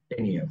last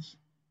 10 years.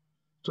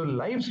 So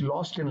lives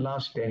lost in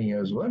last 10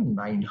 years were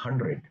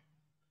 900.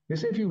 They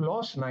say if you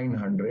lost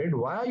 900,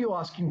 why are you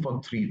asking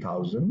for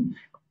 3,000?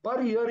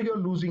 Per year, you're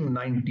losing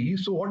 90.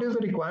 So what is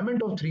the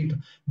requirement of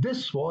 3,000?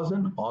 This was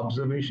an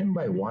observation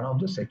by one of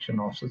the section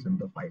officers in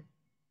the file.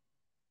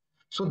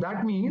 So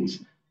that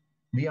means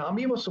the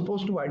army was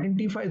supposed to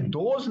identify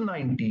those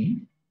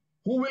 90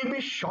 who will be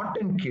shot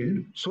and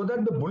killed so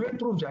that the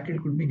bulletproof jacket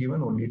could be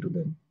given only to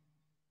them.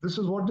 This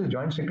is what the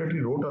Joint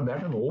Secretary wrote on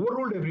that and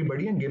overruled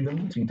everybody and gave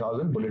them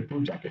 3,000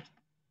 bulletproof jackets.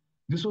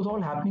 This was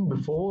all happening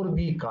before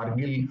the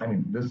Kargil.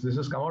 This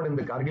has come out in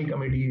the Kargil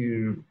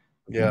committee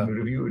Yeah.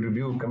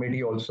 review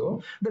committee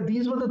also, that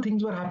these were the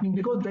things were happening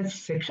because that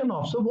section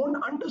officer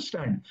won't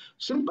understand.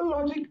 Simple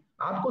logic.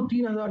 आपको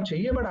 3,000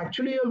 चाहिए, but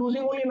actually you're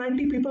losing only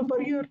 90 people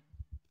per year.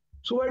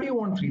 So why do you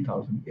want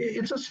 3,000?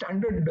 It's a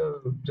standard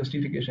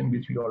justification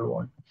which we all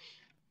want.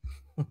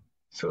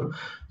 So,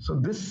 so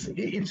this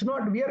it's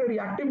not. We are a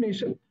reactive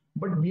nation,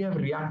 but we have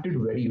reacted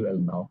very well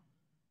now.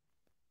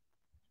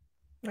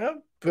 Yeah.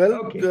 Well,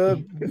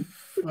 Okay.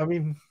 I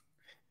mean,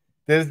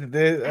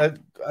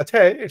 acha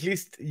hai, at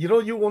least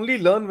you only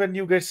learn when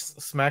you get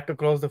smacked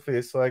across the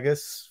face. So I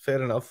guess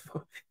fair enough.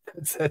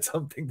 That's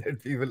something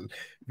that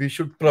we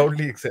should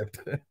proudly accept.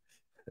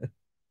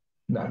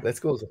 Nah. Let's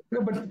go, sir.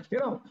 No, but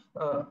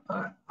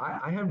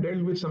I have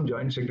dealt with some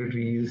joint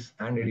secretaries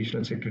and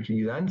additional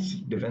secretaries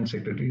and defense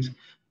secretaries.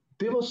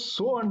 They were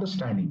so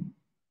understanding.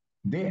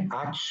 They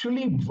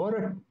actually were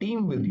a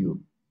team with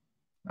you.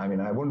 I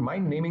mean, I wouldn't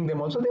mind naming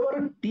them also. They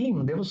were a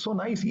team. They were so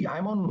nice.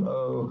 I'm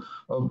on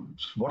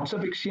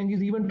WhatsApp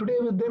exchanges even today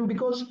with them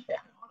because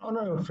on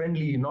a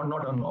friendly,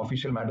 not on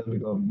official matters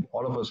because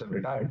all of us have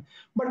retired.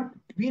 But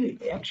we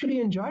actually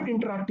enjoyed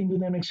interacting with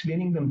them,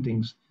 explaining them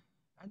things.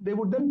 And they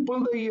would then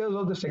pull the ears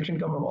of the section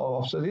command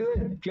officers. They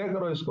say, clear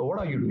karo isko. What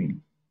are you doing?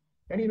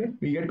 Anyway,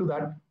 we get to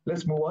that.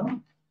 Let's move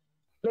on.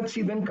 Let's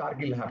see, then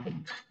Kargil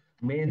happened.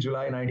 May,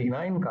 July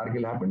 99,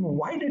 Kargil happened.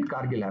 Why did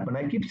Kargil happen?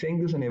 I keep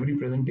saying this in every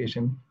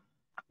presentation.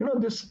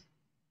 This,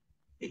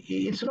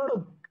 it's not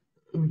a,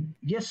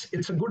 yes,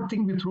 it's a good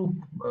thing we threw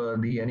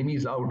the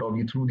enemies out or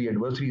we threw the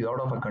adversaries out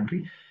of our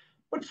country.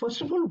 But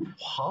first of all,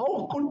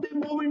 how could they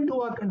move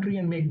into our country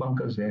and make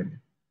bunkers there?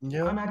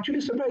 Yeah. I'm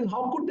actually surprised.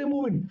 How could they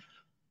move in?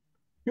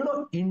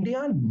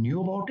 India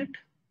knew about it,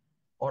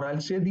 or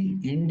I'll say the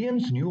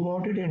Indians knew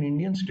about it and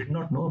Indians did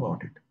not know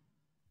about it.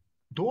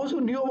 Those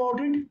who knew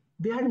about it,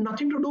 they had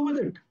nothing to do with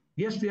it.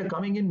 Yes, they are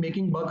coming in,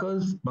 making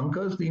bunkers.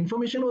 The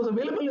information was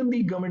available in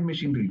the government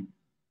machinery,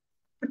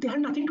 but they had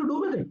nothing to do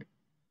with it.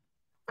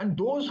 And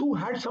those who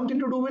had something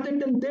to do with it,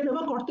 then they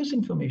never got this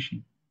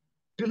information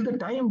till the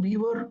time we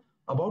were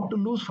about to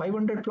lose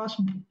 500 plus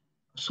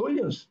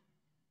soldiers.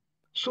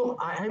 So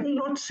I will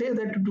not say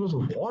that it was a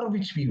war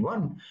which we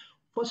won.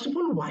 First of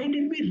all, why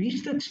did we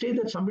reach that stage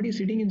that somebody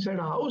sitting inside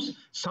a house,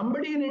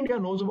 somebody in India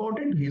knows about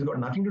it, he's got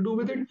nothing to do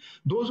with it.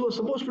 Those who were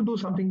supposed to do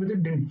something with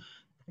it didn't.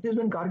 That is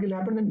when Kargil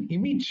happened, and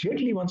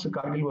immediately once the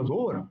Kargil was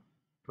over,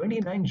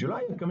 29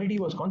 July, a committee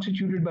was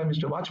constituted by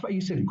Mr. Vajpayee.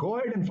 He said, go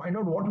ahead and find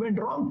out what went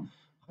wrong.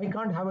 I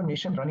can't have a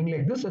nation running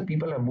like this if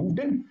people have moved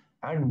in.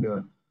 And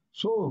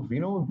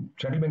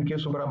gentleman K.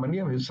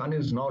 Subramaniam, his son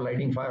is now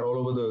lighting fire all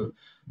over the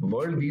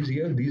world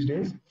these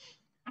days.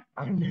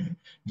 And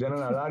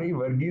General Adari,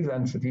 Varghese,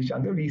 and Satish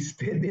Chandra,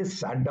 they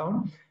sat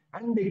down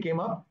and they came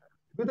up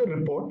with a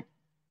report.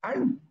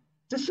 And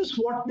this is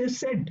what they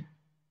said.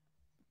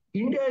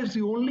 India is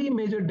the only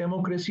major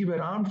democracy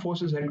where armed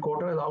forces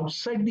headquarters is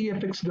outside the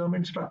apex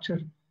government structure.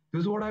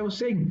 This is what I was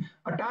saying.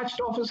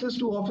 Attached offices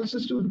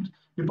to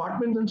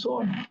departments and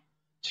so on.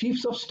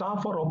 Chiefs of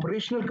staff are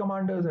operational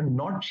commanders and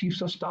not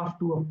chiefs of staff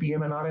to a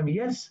PM and RM.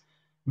 Yes,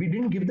 we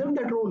didn't give them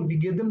that role. We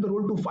gave them the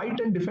role to fight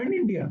and defend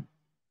India.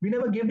 We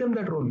never gave them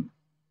that role.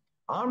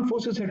 Armed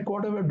forces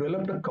headquarters have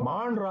developed a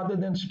command rather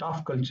than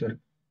staff culture.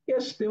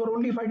 Yes, they were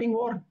only fighting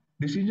war.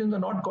 Decisions are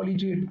not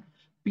collegiate.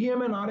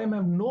 PM and RM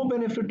have no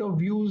benefit of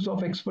views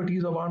of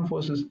expertise of armed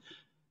forces.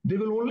 They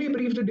will only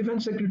brief the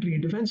defense secretary.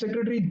 Defense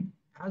secretary,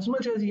 as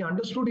much as he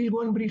understood, he'll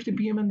go and brief the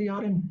PM and the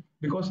RM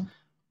because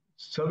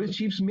service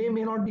chiefs may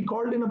not be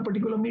called in a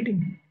particular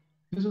meeting.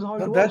 This is how it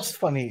Now, was. that's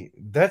funny.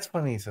 That's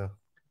funny, sir.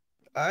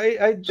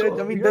 I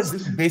So, mean, that's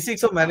this is,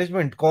 basics of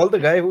management. Call the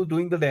guy who's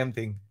doing the damn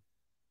thing.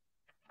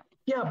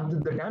 yeah,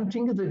 the damn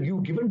thing is that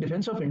you've given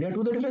defense of India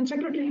to the defense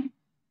secretary.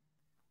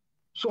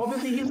 So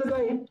obviously he's the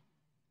guy.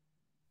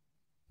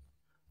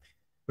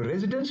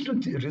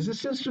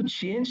 Resistance to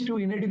change to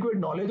inadequate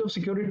knowledge of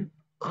security.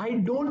 I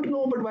don't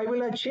know, but why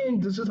will I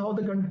change? This is how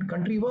the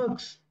country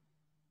works.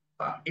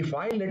 If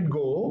I let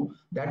go,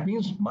 that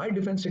means my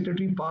defense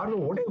secretary power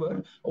or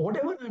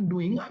whatever I'm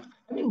doing.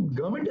 I mean,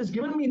 government has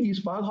given me these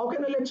powers. How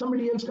can I let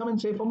somebody else come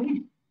and say for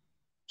me?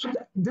 So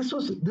this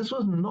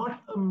was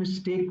not a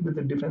mistake with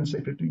the defense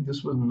secretary.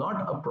 This was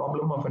not a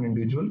problem of an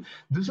individual.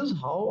 This is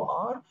how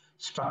our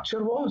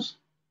structure was.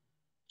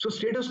 So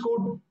status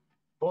quo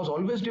was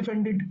always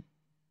defended.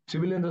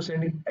 Civilians are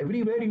sending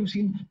everywhere you've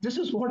seen. This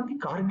is what the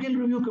Kargil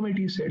Review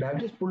Committee said. I've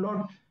just pulled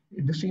out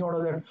this thing out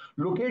of that.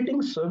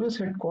 Locating service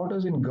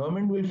headquarters in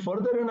government will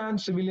further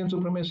enhance civilian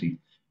supremacy,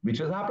 which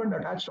has happened.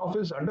 Attached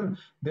office under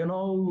they're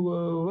now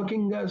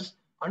working as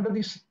under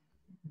the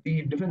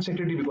defense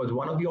secretary because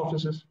one of the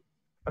offices.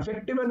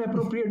 Effective and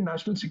appropriate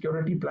national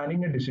security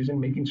planning and decision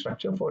making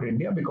structure for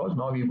India because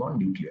now we've gone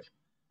nuclear.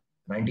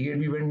 98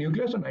 we went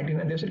nuclear, so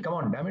 99 they said, come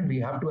on, damn it, we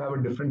have to have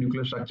a different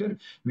nuclear structure.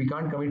 We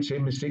can't commit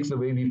same mistakes the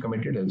way we've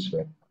committed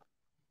elsewhere.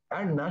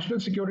 And national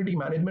security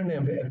management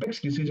and apex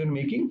decision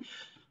making,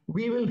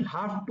 we will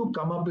have to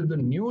come up with the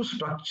new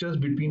structures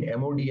between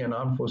MOD and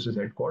Armed Forces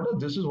Headquarters.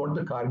 This is what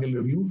the Kargil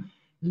Review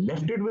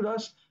left it with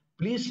us.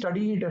 Please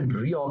study it and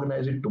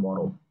reorganize it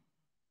tomorrow.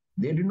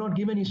 They did not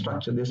give any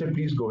structure. They said,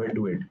 please go ahead,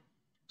 do it.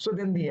 So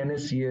then the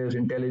NSCS,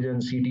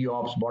 intelligence, CT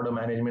ops, border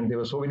management, there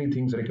were so many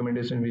things,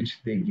 recommendations which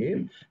they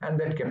gave, and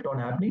that kept on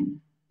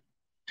happening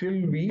till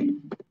we,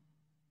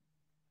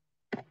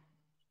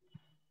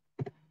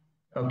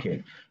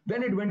 okay.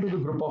 Then it went to the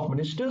group of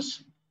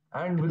ministers,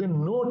 and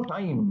within no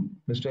time,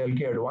 Mr.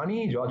 L.K.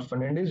 Advani, George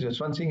Fernandez,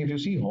 Jaswant Singh, if you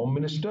see, Home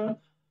Minister,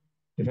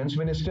 Defense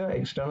Minister,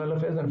 External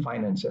Affairs, and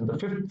Finance. And the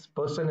fifth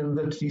person in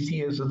the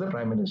CCS is the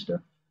Prime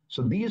Minister.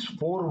 So these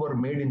four were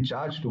made in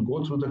charge to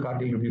go through the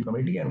Kargil Review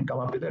Committee and come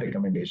up with the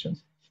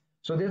recommendations.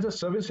 So there's a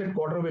service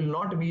headquarter will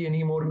not be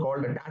anymore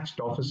called attached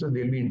offices,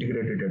 they'll be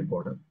integrated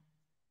headquarter.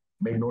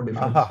 Made no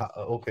difference. Ah,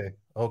 okay,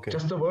 okay.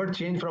 Just the word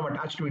changed from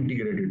attached to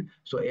integrated.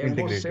 So Air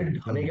Force Integrated.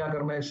 said, हमें क्या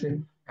करना है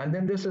इससे? And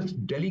then this is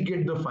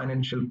delegate the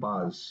financial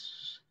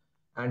powers.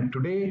 And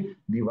today,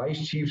 the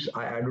vice chiefs,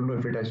 I don't know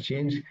if it has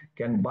changed,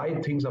 can buy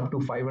things up to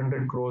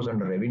 500 crores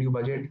under revenue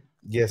budget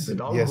Yes,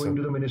 without yes, going sir.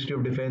 to the Ministry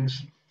of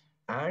Defense.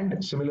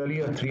 And similarly,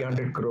 a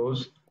 300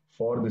 crores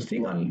for this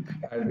thing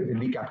in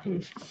the capital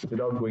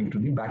without going to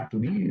the back to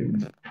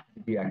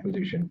the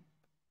acquisition.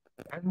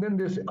 And then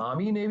this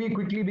Army Navy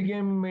quickly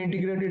became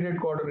integrated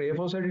headquarters. Air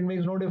Force said it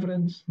makes no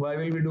difference. Why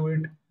will we do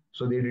it?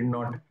 So they did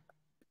not.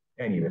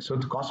 Anyway, so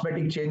the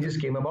cosmetic changes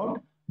came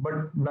about,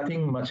 but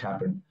nothing much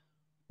happened.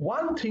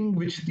 One thing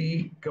which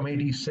the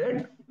committee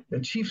said, the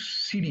chief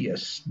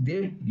CDS,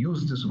 they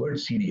used this word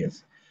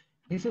CDS.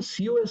 He says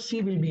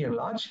COSC will be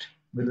enlarged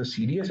with the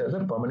CDS as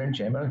a permanent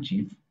chairman or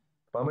chief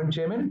permanent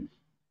chairman,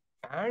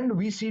 and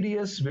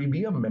VCDS will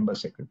be a member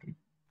secretary.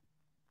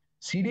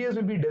 CDS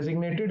will be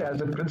designated as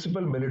the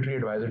principal military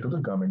advisor to the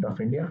government of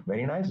India.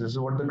 Very nice. This is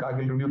what the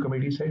Kargil Review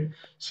Committee said.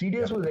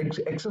 CDS Yeah. will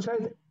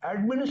exercise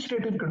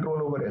administrative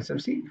control over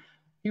SFC.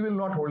 He will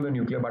not hold the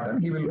nuclear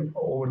button. He will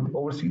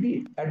oversee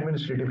the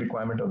administrative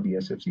requirement of the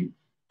SFC.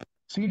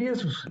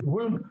 CDS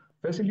will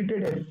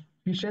facilitate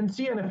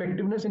efficiency and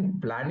effectiveness in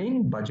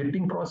planning,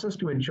 budgeting process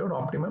to ensure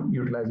optimum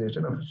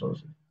utilization of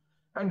resources.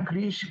 And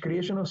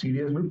creation of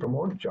CDS will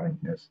promote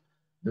jointness.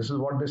 This is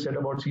what they said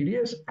about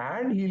CDS,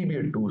 and he'll be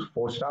a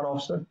 4-star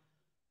officer.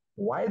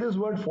 Why this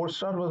word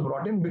 4-star was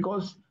brought in?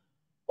 Because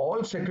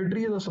all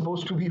secretaries are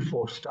supposed to be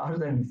 4 stars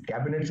and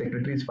cabinet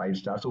secretary is 5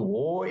 stars. So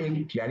वो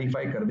एक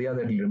clarify कर दिया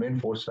that he'll remain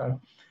 4-star.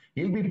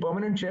 He'll be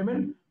permanent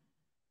chairman.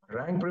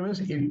 Rank premise,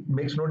 it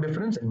makes no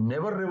difference.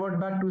 Never revert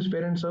back to his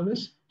parent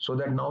service, so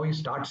that now he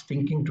starts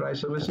thinking try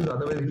services.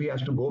 Otherwise, if he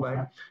has to go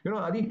back,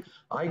 Adi,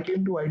 I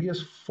came to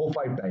ideas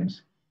 4-5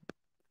 times.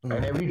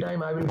 And every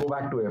time I will go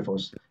back to Air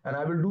Force and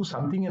I will do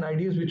something in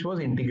ideas which was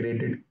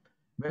integrated.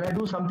 When I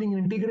do something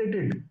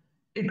integrated,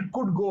 it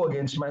could go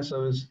against my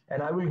service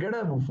and I will get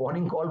a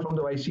warning call from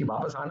the vice chief.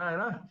 Vapas aana hai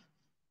na?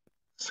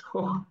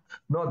 So,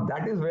 no,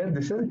 that is where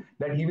this is,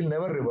 that he will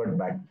never revert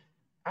back.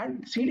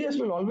 And CDS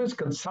will always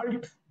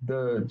consult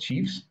the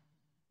chiefs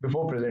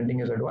before presenting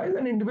his advice.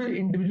 And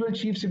individual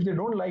chiefs, if they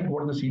don't like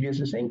what the CDS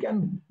is saying,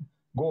 can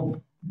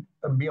go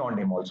beyond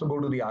him also,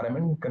 go to the RM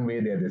and convey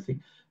their thing.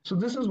 So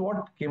this is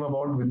what came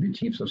about with the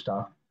chiefs of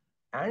staff.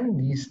 And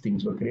these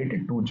things were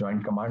created. 2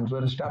 joint commands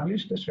were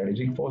established, the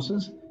strategic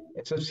forces.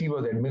 SFC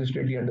was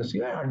administratively under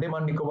CI.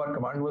 Andaman Nicobar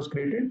Command was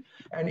created.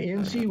 And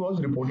ANC was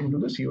reporting to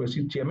the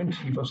COSC Chairman,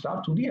 Chief of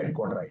Staff, through the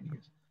headquarter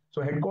IDS.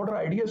 So headquarter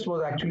IDS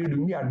was actually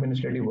doing the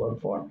administrative work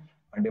for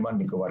Andaman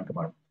Nicobar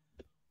Command.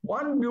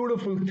 One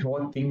beautiful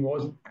thing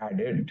was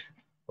added.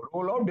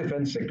 Role of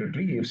Defense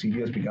Secretary, if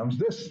CDS becomes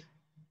this.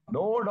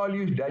 No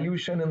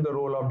dilution in the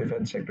role of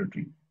Defense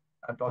Secretary.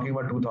 I'm talking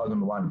about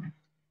 2001.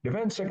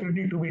 Defense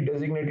Secretary to be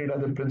designated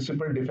as the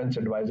principal defense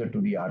advisor to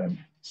the RM.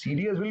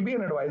 CDS will be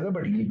an advisor,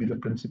 but he'll be the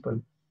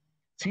principal.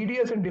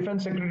 CDS and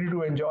Defense Secretary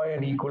to enjoy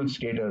an equal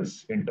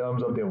status in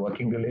terms of their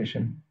working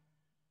relation.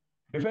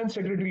 Defense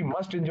Secretary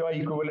must enjoy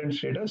equivalent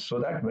status so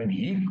that when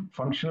he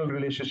functional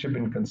relationship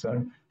in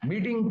concern,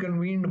 meeting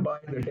convened by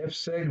the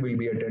DefSec will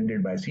be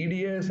attended by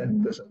CDS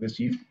and the service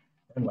chief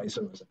and vice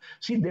versa.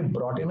 See, they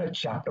brought in a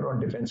chapter on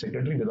Defense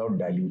Secretary without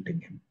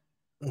diluting him.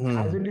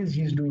 As it is,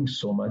 he's doing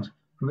so much.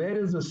 Where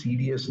is the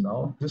CDS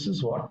now? This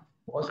is what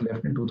was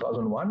left in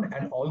 2001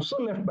 and also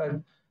left by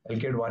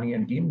L.K. Advani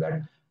and team,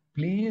 that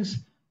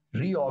please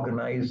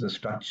reorganize the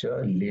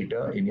structure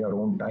later in your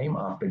own time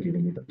after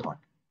giving it a thought.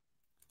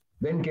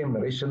 Then came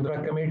Naresh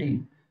Chandra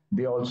Committee.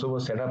 They also were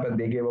set up and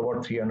they gave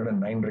about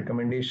 309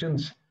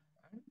 recommendations.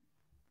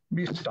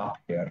 We stop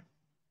here.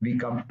 We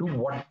come to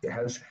what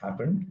has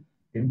happened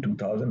in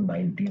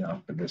 2019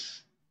 after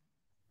this.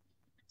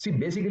 See,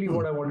 basically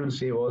what I wanted to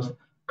say was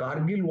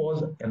Kargil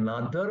was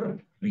another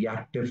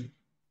reactive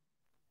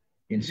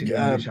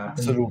incident which happened.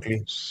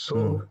 Absolutely.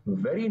 So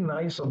very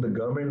nice of the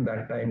government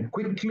that time.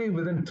 Quickly,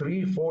 within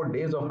 3-4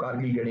 days of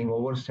Kargil getting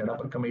over, set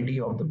up a committee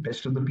of the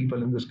best of the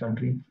people in this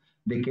country.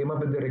 They came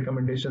up with their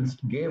recommendations,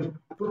 gave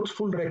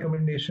truthful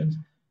recommendations,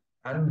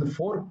 and the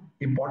 4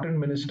 important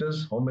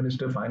ministers, Home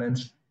Minister,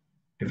 Finance,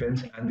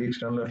 Defense, and the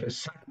External Affairs,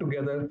 sat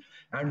together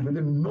and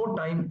within no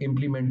time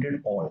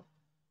implemented all.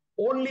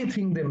 Only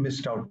thing they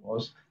missed out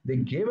was they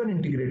gave an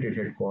integrated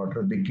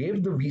headquarter, they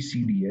gave the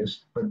VCDS,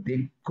 but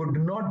they could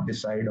not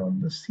decide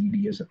on the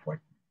CDS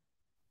appointment.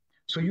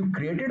 So you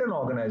created an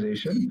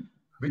organization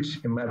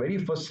which in my very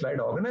first slide,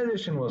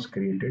 organization was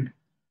created.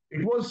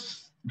 It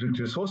was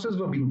resources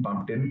were being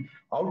pumped in,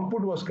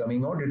 output was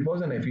coming out. It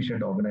was an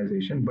efficient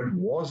organization, but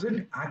was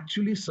it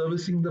actually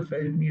servicing the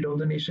felt need of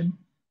the nation?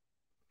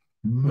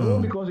 No,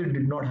 Hmm. because it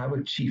did not have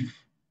a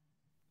chief.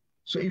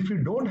 So if you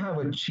don't have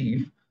a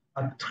chief,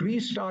 a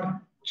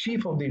three-star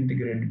chief of the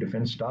Integrated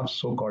Defense Staff,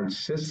 so-called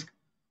CISC,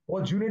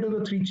 was junior to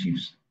the three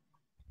chiefs.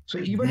 So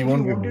even He if he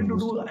won't be able wanted to to do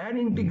so. do an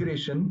Hmm.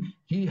 integration,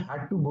 he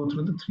had to go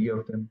through the three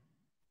of them.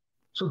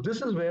 So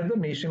this is where the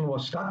nation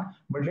was stuck.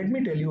 But let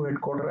me tell you,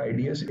 headquarter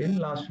ideas in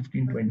last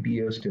 15, 20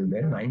 years till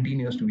then, 19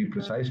 years to be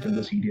precise, till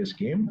the CDS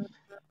came,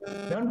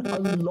 done a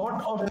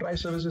lot of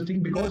tri-services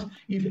thing, because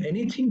if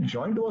anything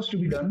joint was to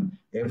be done,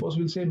 Air Force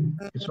will say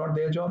it's not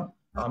their job,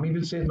 Army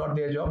will say it's not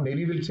their job,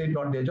 Navy will say it's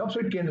not their job, so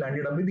it can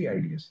landed up with the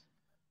ideas.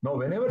 Now,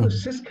 whenever the Hmm.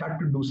 CISC had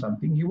to do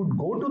something, he would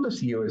go to the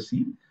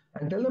COSC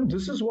and tell them,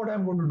 this is what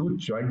I'm going to do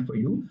joint for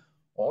you.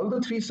 All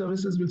the three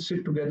services will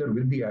sit together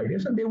with the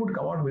ideas and they would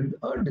come out with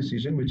a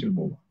decision which will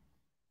move on.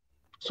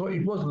 So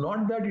it was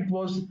not that it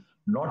was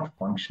not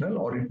functional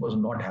or it was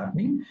not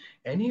happening.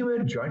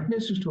 Anywhere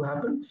jointness used to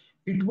happen,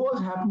 it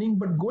was happening,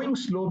 but going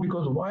slow,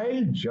 because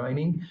while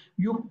joining,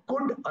 you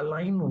could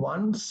align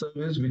one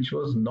service which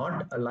was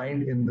not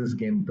aligned in this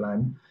game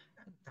plan.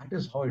 That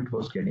is how it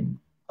was getting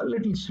a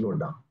little slowed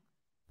down.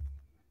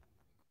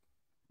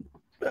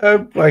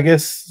 I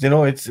guess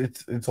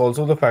it's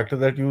also the factor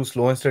that you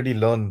slow and steady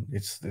learn.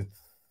 It's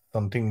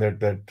something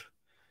that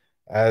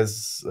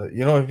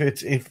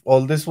if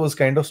all this was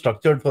kind of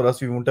structured for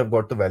us, we wouldn't have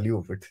got the value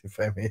of it. If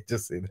I may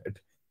just say that.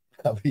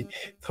 अभी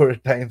थोड़े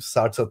time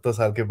 60-70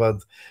 साल के बाद,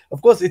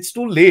 of course it's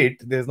too late,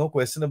 there's no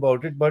question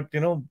about it, but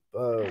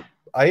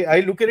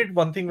I look at it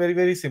one thing very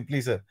very simply,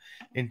 sir,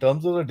 in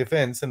terms of the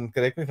defense, and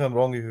correct me if I'm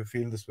wrong if you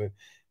feel this way,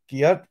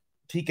 कि यार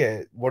ठीक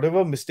है,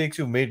 whatever mistakes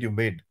you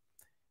made,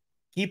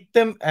 keep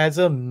them as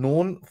a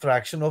known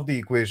fraction of the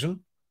equation,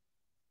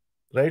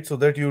 right, so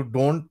that you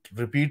don't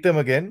repeat them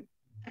again,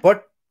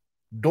 but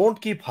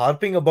don't keep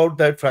harping about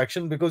that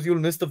fraction because you'll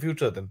miss the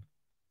future then.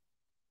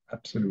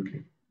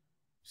 Absolutely.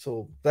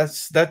 So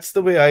that's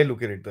the way I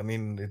look at it. I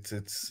mean,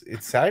 it's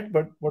sad,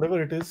 but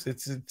whatever it is,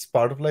 it's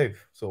part of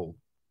life. So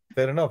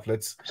fair enough.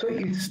 Let's So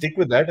it's stick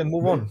with that and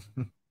move on.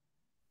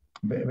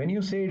 when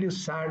you say it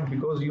is sad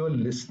because you are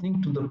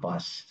listening to the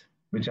past,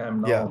 which I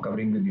am Yeah, now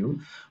covering with you,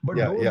 but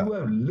yeah, those yeah. who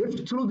have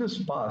lived through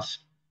this past,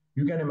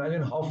 you can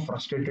imagine how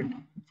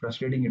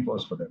frustrating it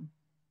was for them.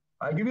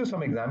 I'll give you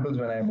some examples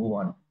when I move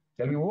on.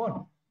 Shall we move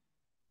on?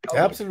 Okay.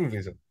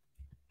 Absolutely, sir.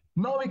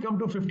 Now we come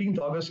to 15th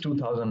August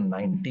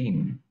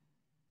 2019.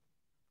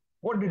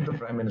 What did the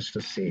Prime Minister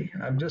say?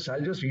 I'll just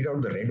read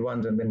out the red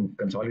ones and then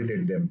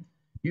consolidate them.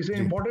 He said,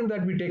 Ji. important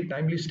that we take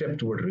timely steps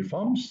toward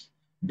reforms.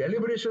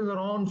 Deliberations are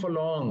on for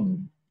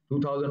long.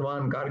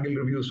 2001, Kargil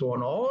review, so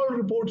on. All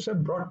reports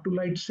have brought to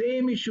light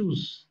same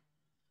issues.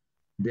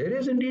 There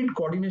is indeed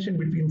coordination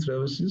between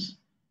services,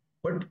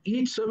 but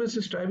each service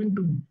is striving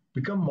to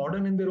become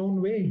modern in their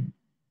own way.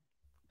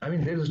 I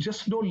mean, there is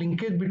just no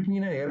linkage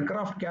between an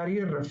aircraft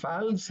carrier,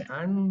 Rafales,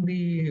 and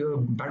the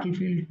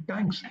battlefield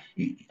tanks.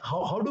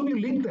 How do you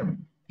link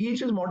them?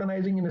 Each is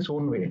modernizing in its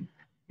own way.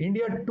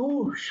 India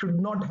too should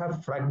not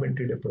have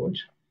fragmented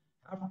approach,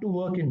 have to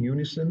work in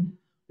unison.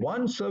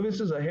 One service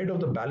is ahead of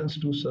the balance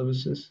two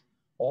services.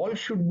 All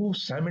should move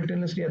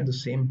simultaneously at the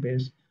same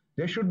pace.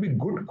 There should be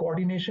good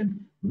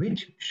coordination,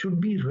 which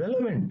should be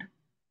relevant.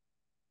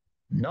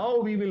 Now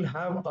we will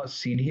have a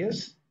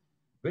CDS,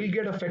 will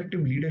get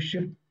effective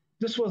leadership.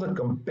 This was a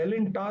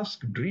compelling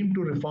task, dream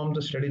to reform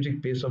the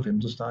strategic pace of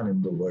Hindustan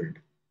in the world.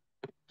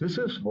 This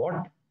is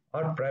what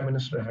our Prime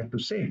Minister had to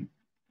say.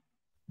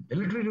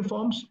 Military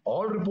reforms,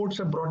 all reports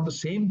have brought the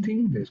same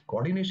thing. There's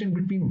coordination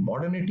between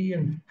modernity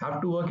and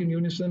have to work in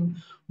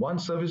unison. One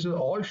services,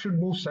 all should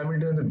move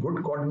simultaneously.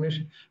 Good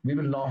coordination. We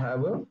will now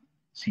have a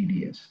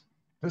CDS.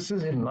 This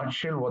is in a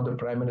nutshell what the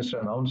Prime Minister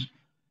announced.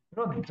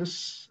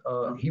 This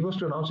he was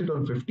to announce it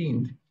on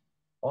 15th.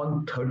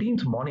 On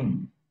 13th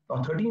morning or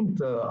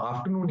 13th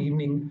afternoon,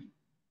 evening,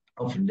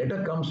 a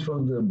letter comes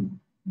from the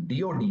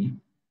DOD,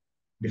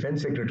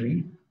 Defense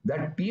Secretary,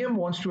 that PM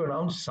wants to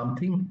announce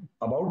something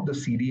about the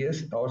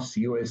CDS or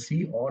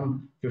COSC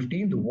on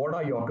 15th. What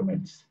are your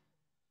comments?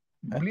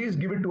 Please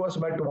give it to us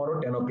by tomorrow,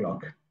 10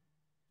 o'clock.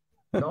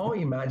 Now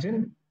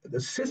imagine the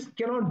CISC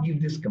cannot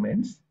give these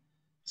comments.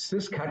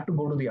 CISC had to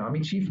go to the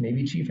Army Chief,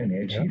 Navy Chief, and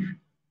Air Yeah. Chief.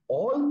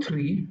 All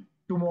three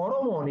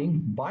tomorrow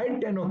morning by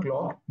 10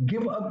 o'clock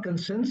give a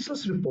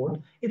consensus report.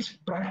 It's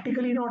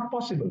practically not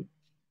possible.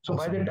 So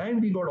by the Possible.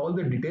 time we got all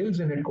the details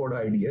in headquarter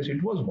ideas,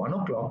 it was 1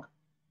 o'clock,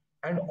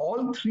 and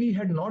all three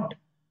had not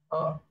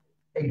uh,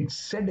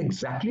 said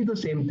exactly the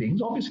same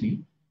things,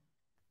 obviously.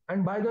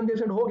 And by then they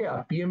said, "Oh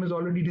yeah, PM has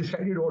already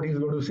decided what he's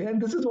going to say," and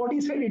this is what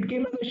he said. It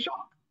came as a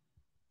shock.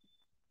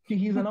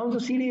 He's announced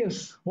a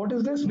CDS. What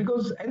is this?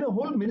 Because and the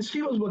whole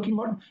ministry was working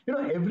on,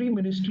 every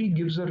ministry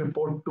gives a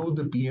report to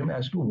the PM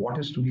as to what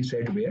is to be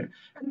said where,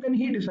 and then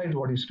he decides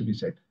what is to be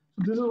said.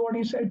 So this is what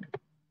he said.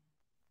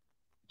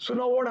 So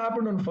now what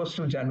happened on 1st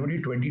of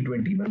January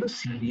 2020 when the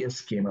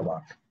CDS came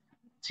about?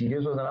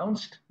 CDS was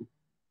announced.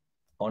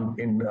 on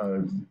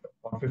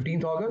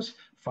 15th August.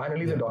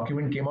 Finally, the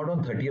document came out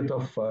on 30th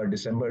of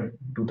December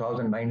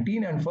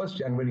 2019, and 1st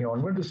January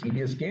onward, the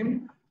CDS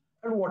came.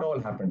 And what all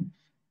happened?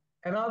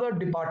 Another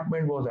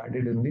department was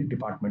added in the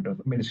Department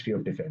of Ministry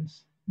of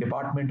Defense,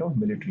 Department of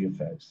Military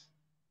Affairs.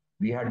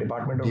 We had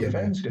Department of DMA.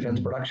 Defense, Defense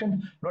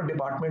Production, not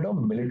Department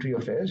of Military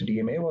Affairs.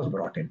 DMA was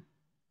brought in.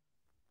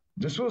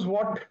 This was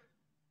what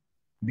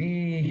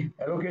the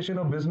allocation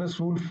of business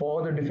rule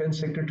for the Defense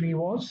Secretary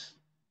was,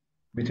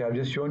 which I've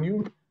just shown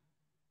you.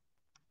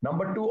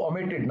 Number 2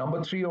 omitted,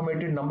 number 3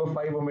 omitted, number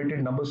 5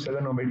 omitted, number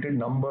 7 omitted,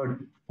 number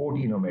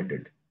 14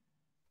 omitted.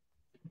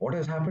 What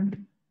has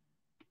happened?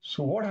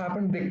 So what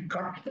happened? They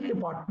cut the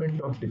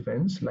Department of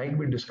Defense, like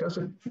we discussed,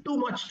 too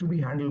much to be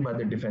handled by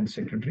the Defense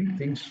Secretary.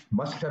 Things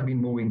must have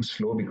been moving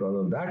slow because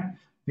of that.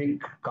 They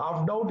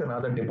carved out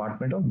another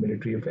Department of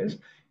Military Affairs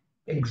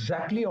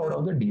exactly out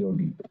of the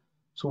DoD.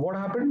 So what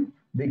happened?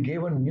 They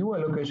gave a new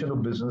allocation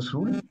of business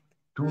rule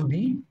to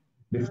the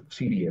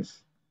CDS.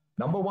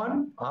 Number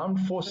 1, armed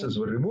forces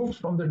were removed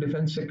from the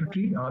Defense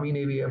Secretary, Army,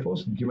 Navy, Air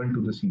Force, given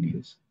to the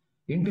CDS.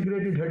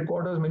 Integrated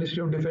headquarters,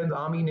 Ministry of Defense,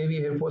 Army, Navy,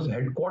 Air Force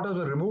headquarters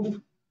were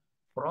removed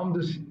from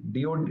this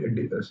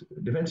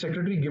Defense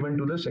Secretary, given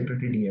to the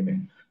Secretary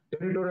DMA.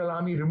 Territorial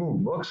Army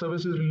removed. Work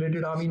services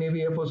related Army,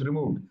 Navy, Air Force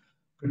removed.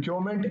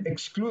 Procurement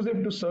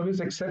exclusive to service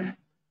except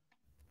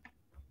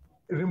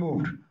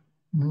removed.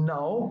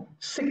 Now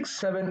 6,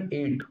 7,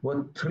 8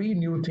 were 3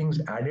 new things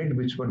added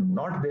which were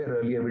not there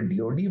earlier with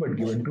DoD but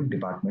given to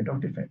Department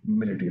of Defense,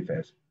 Military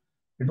Affairs.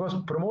 It was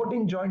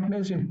promoting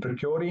jointness in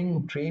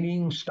procuring,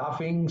 training,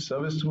 staffing,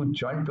 service through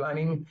joint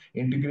planning,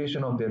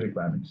 integration of their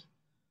requirements.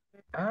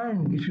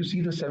 And if you see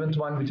the 7th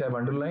one, which I've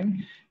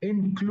underlined,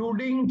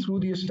 including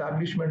through the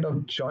establishment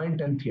of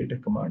joint and theatre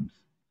commands.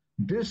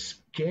 This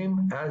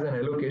came as an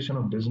allocation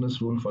of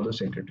business rule for the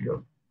Secretary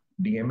of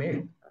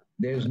DMA.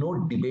 There is no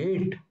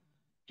debate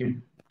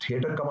कि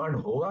theatre command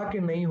hoga कि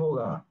nahi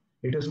hoga.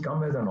 It has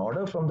come as an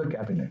order from the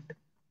cabinet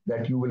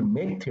that you will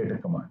make theatre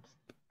commands.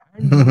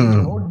 And to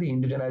promote the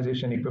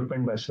indigenization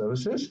equipment by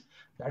services,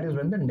 that is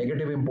when the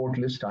negative import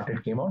list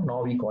came out.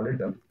 Now we call it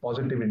a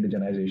positive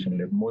indigenization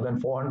list. More than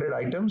 400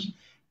 items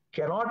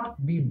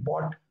cannot be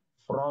bought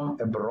from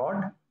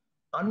abroad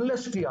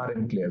unless the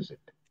RM clears it.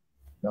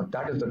 Now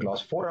that is the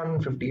clause.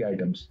 450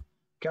 items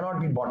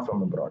cannot be bought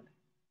from abroad.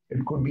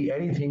 It could be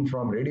anything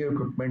from radio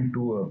equipment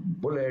to a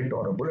bullet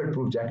or a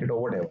bulletproof jacket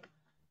or whatever.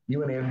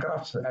 Even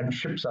aircrafts and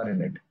ships are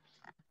in it.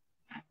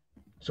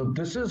 So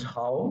this is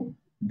how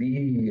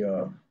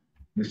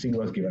this thing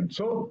was given.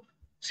 So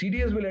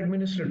CDS will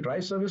administer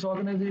tri-service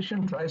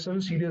organization.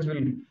 Tri-service CDS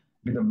will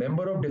be the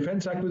member of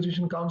Defense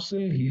Acquisition Council.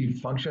 He'll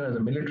function as a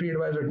military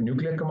advisor at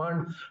Nuclear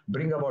Command,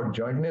 bring about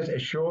jointness,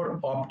 assure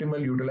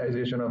optimal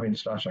utilization of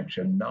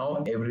infrastructure.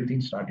 Now everything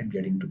started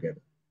getting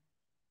together.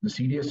 The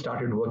CDS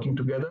started working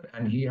together,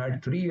 and he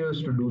had 3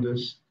 years to do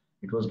this.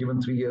 It was given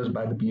 3 years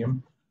by the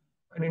PM.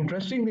 An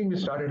interesting thing that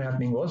started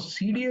happening was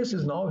CDS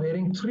is now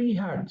wearing 3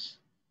 hats.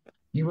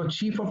 He was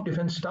Chief of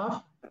Defense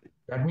Staff.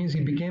 That means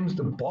he became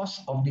the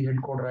boss of the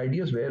headquarter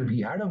ideas, where we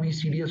had a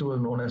VCDS who was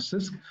known as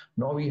CISC.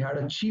 Now we had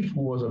a chief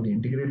who was of the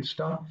integrated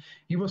staff.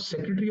 He was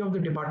Secretary of the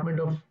Department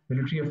of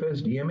Military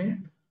Affairs,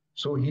 DMA.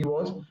 So he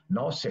was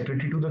now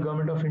Secretary to the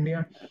Government of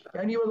India.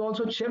 And he was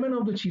also Chairman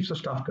of the Chiefs of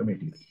Staff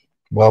Committee.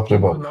 He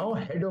was now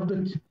head of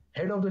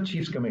the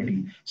Chiefs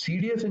Committee.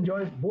 CDS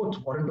enjoys both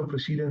warrant of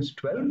precedence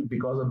 12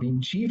 because of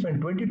being chief and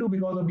 22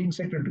 because of being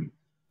secretary.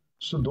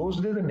 So those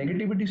days the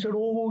negativity said,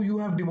 oh, you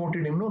have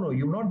demoted him. No,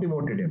 you've not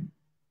demoted him.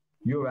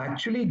 You have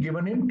actually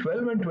given him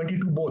 12 and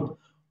 22 both.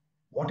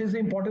 What is the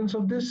importance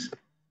of this?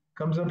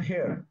 Comes up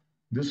here.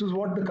 This is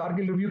what the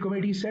Kargil Review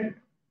Committee said.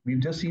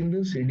 We've just seen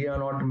this. India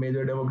not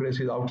major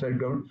democracies outside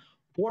government.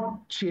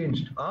 What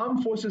changed?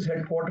 Armed Forces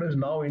Headquarters is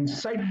now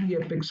inside the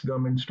apex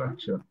government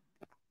structure.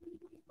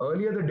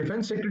 Earlier, the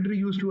Defense Secretary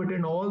used to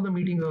attend all the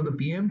meetings of the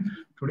PM.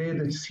 Today,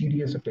 the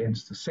CDS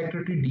attends. The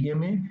Secretary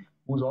DMA,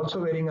 who's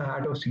also wearing a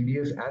hat of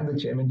CDS, and the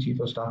Chairman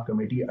Chief of Staff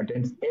Committee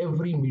attends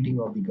every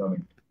meeting of the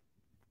government.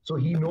 So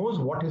he knows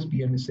what his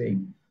PM is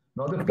saying.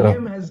 Now the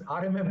PM has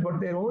RM have got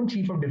their own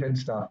Chief of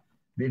Defense Staff.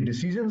 Their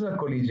decisions are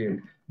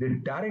collegiate. They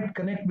direct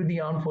connect with the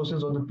armed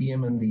forces of the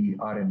PM and the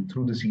RM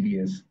through the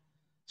CDS.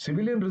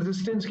 Civilian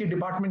resistance ke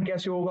department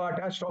kaise hoga,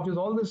 attached office,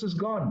 all this is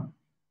gone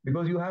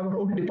because you have your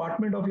own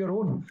department of your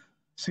own.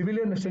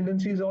 Civilian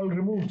ascendancy is all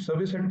removed.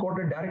 Service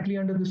headquarters directly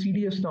under the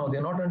CDS now.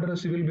 They're not under a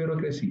civil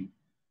bureaucracy.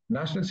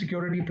 National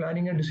security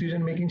planning and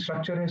decision-making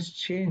structure has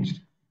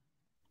changed.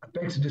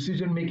 Apex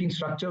decision-making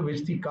structure,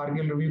 which the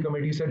Kargil Review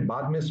Committee said,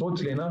 "Baad mein soch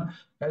lena,"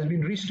 has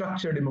been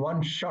restructured in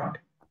one shot.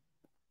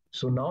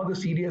 So now the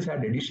CDS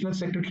had additional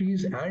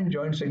secretaries and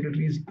joint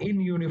secretaries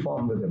in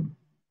uniform with them.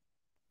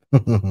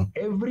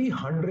 Every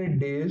 100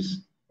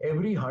 days,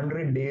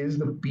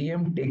 the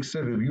PM takes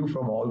a review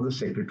from all the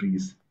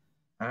secretaries,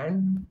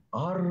 and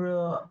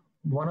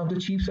one of the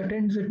chiefs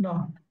attends it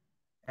now.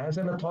 As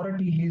an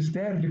authority, he's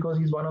there because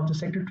he's one of the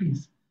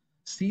secretaries.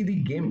 See the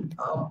game,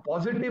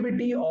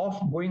 positivity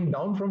of going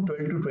down from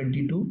 12 to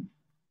 22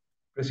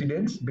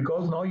 precedence,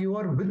 because now you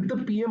are with the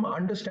PM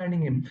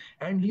understanding him.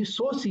 And he's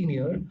so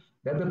senior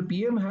that the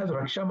PM has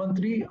Raksha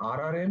Mantri,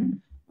 RRM,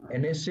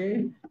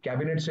 NSA,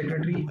 Cabinet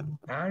Secretary,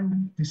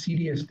 and the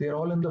CDS. They're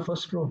all in the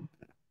first row.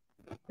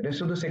 The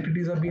rest of the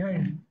secretaries are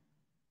behind.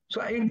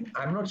 So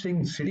I'm not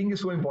saying sitting is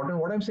so important.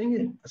 What I'm saying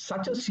is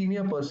such a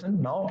senior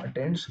person now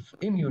attends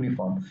in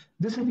uniform.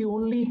 This is the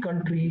only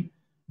country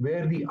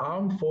where the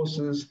armed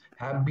forces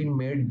have been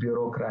made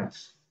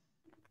bureaucrats.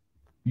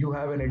 You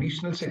have an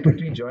additional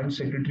secretary, joint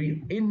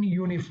secretary in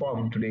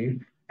uniform today,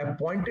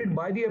 appointed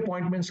by the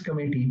appointments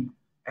committee,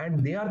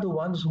 and they are the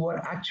ones who are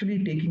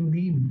actually taking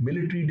the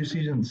military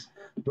decisions.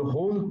 The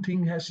whole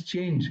thing has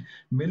changed.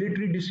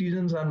 Military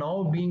decisions are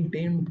now being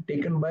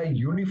taken by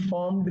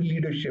uniformed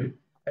leadership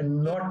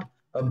and not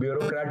a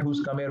bureaucrat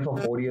who's come here for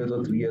 4 years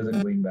or 3 years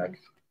and going back.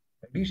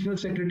 Additional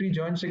secretary,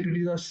 joint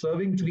secretaries are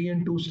serving 3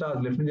 and 2 stars,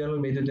 lieutenant general,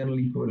 major general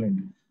equivalent.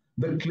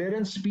 The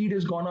clearance speed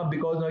has gone up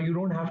because now you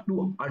don't have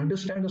to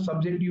understand the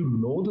subject, you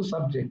know the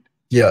subject.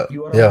 Yeah,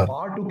 You are on yeah.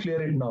 par to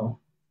clear it now.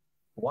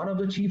 One of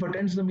the chief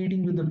attends the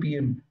meeting with the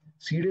PM.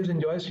 CDS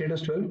enjoys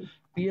status 12.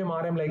 PM,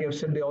 RM, like I've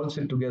said, they all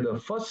sit together.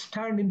 First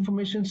hand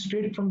information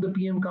straight from the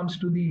PM comes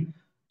to the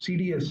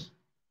CDS.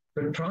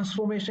 The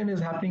transformation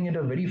is happening at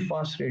a very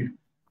fast rate.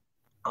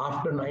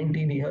 After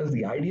 19 years,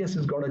 the IDS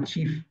has got a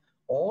chief.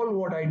 All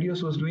what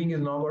IDS was doing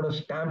is now got a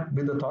stamp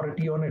with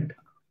authority on it.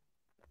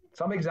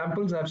 Some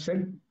examples I've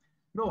said.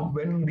 No,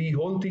 when the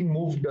whole thing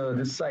moved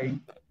this side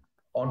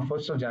on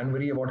 1st of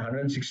January, about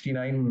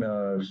 169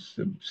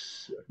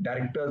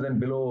 directors and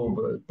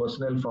below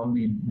personnel from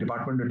the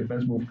Department of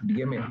Defense moved to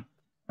DMA.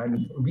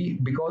 And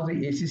because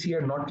the ACC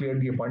had not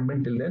cleared the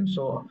appointment till then,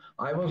 so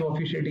I was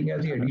officiating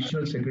as the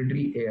additional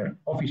secretary air,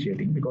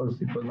 officiating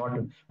because it was not,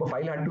 the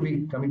file had to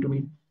be coming to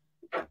me.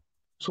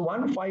 So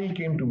one file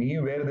came to me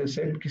where they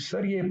said,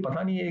 "Sir, ये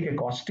पता नहीं है एक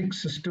acoustic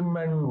system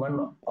and one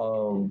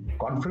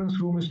conference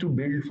room is to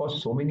build for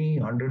so many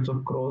hundreds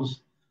of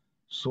crores.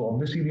 So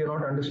obviously we are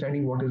not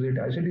understanding what is it."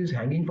 I said, "It's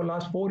hanging for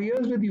last 4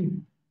 years with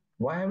you.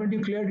 Why haven't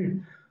you cleared it?"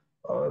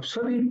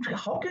 Sir,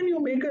 how can you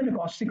make an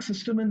acoustic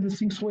system and this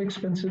thing's so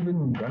expensive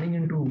and running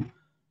into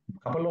a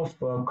couple of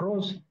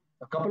crores,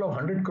 a couple of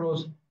 100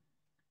 crores?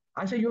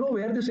 I say, "You know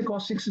where this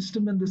acoustic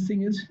system and this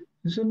thing is?"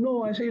 He said,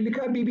 "No." I say,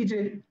 "Likha hai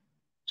BBJ.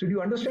 So do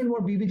you understand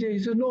what BBJ is?"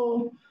 He says,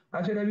 "No."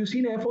 I said, "Have you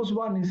seen Air Force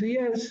One?" He said,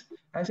 "Yes."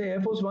 I say,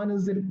 "Air Force One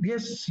is the,"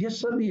 "Yes,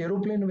 yes, sir, the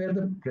aeroplane where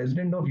the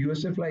president of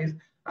USA flies."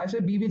 I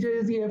said, "BBJ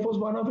is the Air Force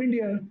One of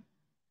India."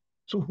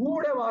 So who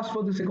would have asked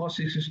for this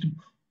acoustic system?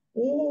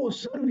 "Oh,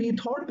 sir, we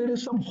thought there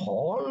is some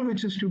hall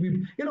which is to be,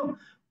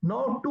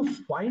 now to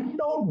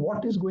find out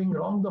what is going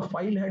wrong, the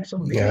file had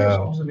some various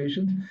Yeah.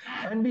 observations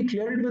and we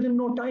cleared it within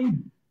no time.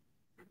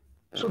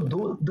 So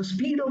the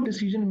speed of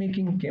decision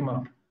making came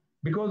up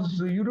because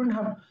you don't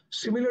have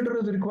simulator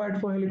is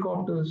required for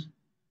helicopters.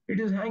 It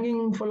is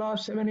hanging for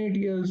last 7 8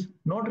 years,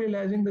 not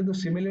realizing that the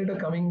simulator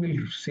coming will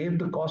save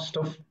the cost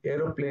of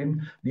aeroplane.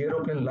 The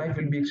aeroplane life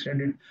will be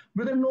extended.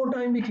 Within no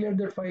time, we cleared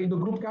that file. The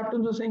group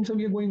captains were saying, "So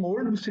we are going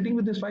old, we're sitting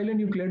with this file, and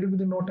you cleared it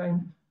within no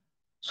time."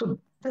 So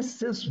this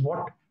is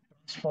what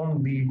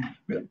transformed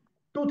the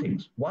two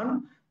things. One,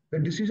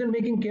 the decision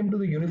making came to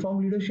the uniform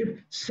leadership.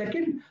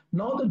 Second,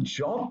 now the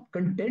job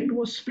content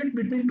was split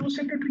between two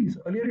secretaries.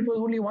 Earlier it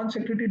was only one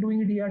secretary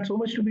doing it. He had so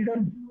much to be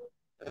done.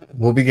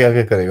 वो भी क्या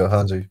क्या करेगा,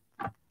 हाँ जी.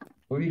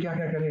 वो भी क्या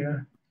क्या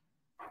करेगा?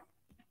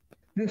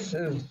 This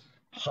is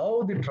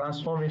how the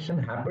transformation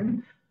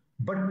happened.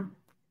 But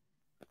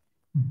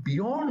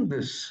beyond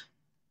this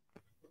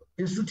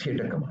is the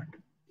theater command.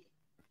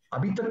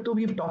 अभी तक तो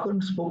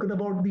we've spoken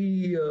about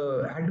the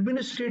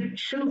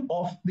administration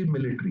of the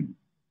military.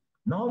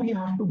 Now we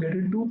have to get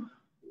into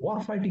war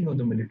fighting of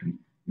the military.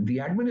 The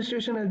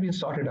administration has been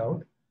sorted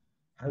out.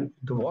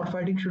 The war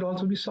fighting should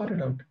also be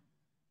sorted out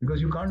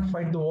because you can't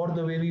fight the war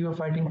the way we were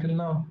fighting till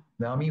now.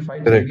 The army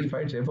fights, Correct. navy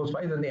fights, air force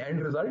fights, and the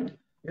end result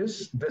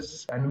is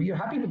this. And we are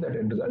happy with that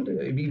end result.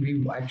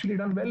 We've actually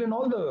done well in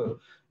all the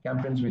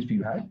campaigns which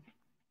we've had.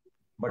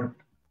 But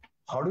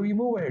how do we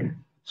move ahead?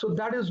 So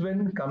that is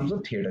when comes a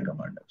theater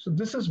commander. So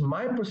this is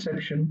my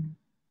perception.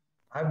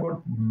 I've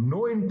got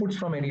no inputs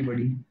from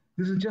anybody.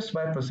 This is just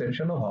my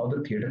perception of how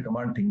the theater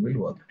command thing will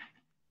work.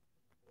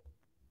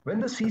 When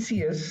the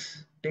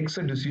CCS takes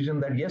a decision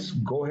that yes,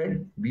 go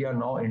ahead, we are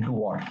now into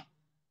war,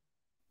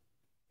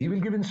 he will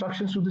give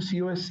instructions to the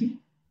COSC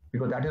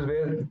because that is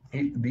where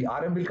the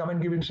RM will come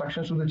and give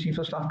instructions to the Chief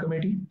of Staff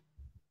Committee.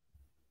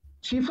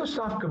 Chief of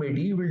Staff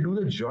Committee will do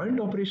the joint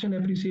operation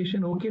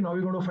appreciation. Okay, now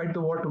we're going to fight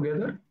the war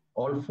together.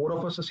 All four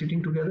of us are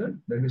sitting together,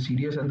 that is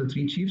CDS and the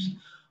three chiefs.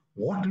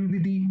 What will be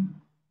the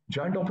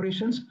joint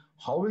operations?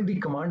 How will the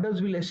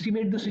commanders will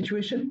estimate the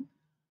situation?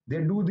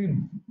 They do the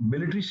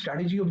military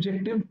strategy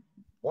objective.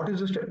 What is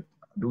the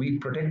do we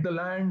protect the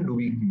land? Do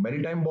we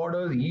maritime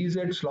borders,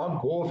 EZ,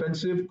 slog, go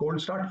offensive,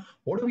 cold start?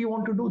 What do we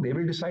want to do? They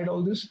will decide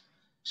all this.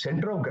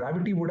 Center of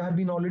gravity would have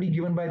been already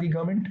given by the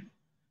government,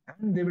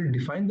 and they will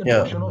define the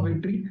Yeah. notion of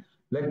victory.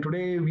 Like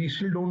today, we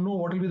still don't know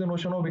what will be the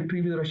notion of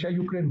victory with Russia,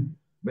 Ukraine.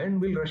 When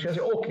will Russia say,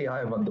 "Okay, I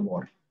have won the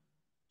war"?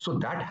 So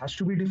that has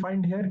to be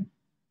defined here.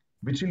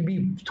 which will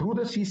be through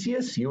the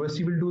CCS.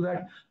 COSC will do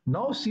that.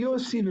 Now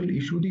COSC will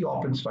issue the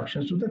op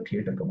instructions to the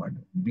theatre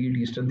commander, be it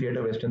Eastern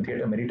Theatre, Western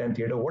Theatre, Maritime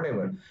Theatre,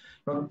 whatever.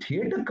 Now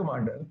theatre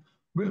commander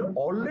will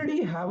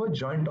already have a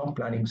joint op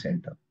planning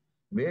center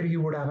where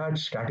you would have had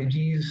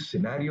strategies,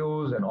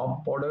 scenarios, and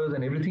op orders,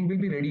 and everything will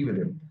be ready with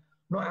him.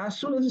 Now, as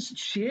soon as this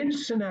change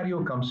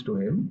scenario comes to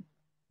him,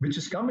 which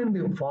has come in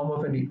the form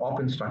of an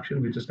op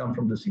instruction, which has come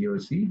from the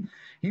COSC,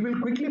 he will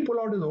quickly pull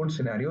out his old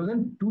scenarios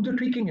and do the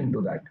tweaking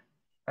into that.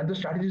 And the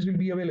strategies will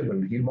be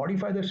available. He'll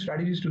modify the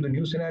strategies to the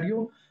new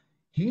scenario.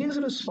 He is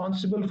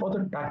responsible for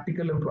the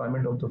tactical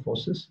employment of the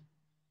forces.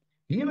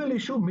 He will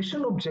issue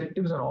mission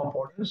objectives and op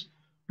orders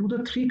to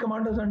the three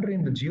commanders under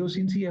him, the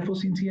GOCNC,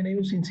 FOCNC, and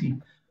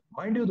AOCNC.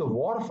 Mind you, the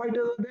war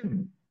fighters are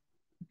them.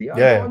 They are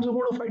the ones who are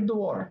going to fight the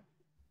war.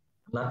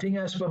 Nothing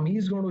as per me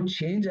is going to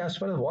change as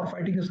far as war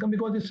fighting is concerned,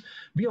 because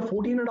we are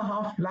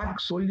 14.5 lakh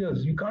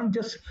soldiers. You can't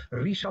just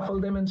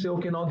reshuffle them and say,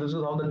 okay, now this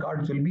is how the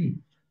cards will be.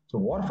 So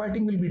war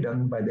fighting will be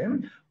done by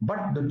them,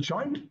 but the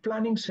Joint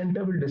Planning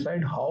Center will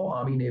decide how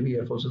Army, Navy,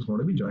 Air Force is going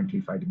to be jointly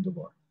fighting the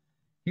war.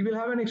 He will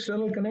have an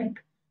external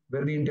connect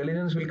where the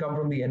intelligence will come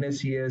from the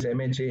NSCS,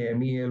 MHA,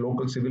 MEA,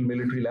 local civil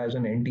military labs,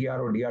 and NTR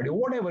or DRDO,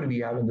 whatever we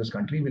have in this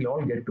country, will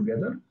all get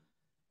together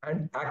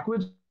and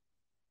acquisition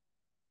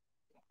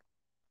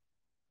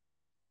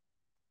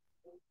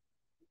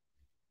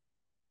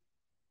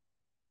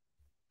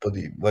For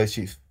the vice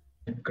chief.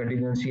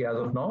 contingency as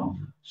of now.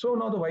 So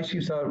now the vice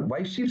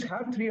chiefs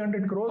have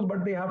 300 crores,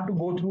 but they have to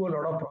go through a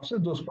lot of process.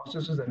 Those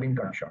processes have been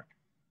cut short.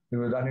 It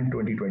was done in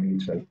 2020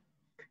 itself.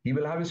 He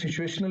will have a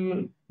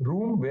situational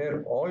room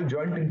where all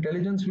joint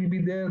intelligence will be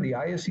there, the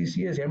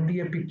ISCCS,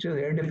 MDA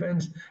pictures, air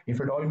defense.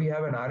 If at all we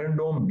have an Iron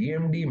Dome,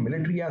 BMD,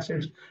 military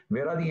assets,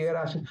 where are the air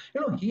assets?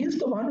 He is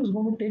the one who's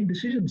going to take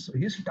decisions. So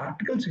his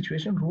tactical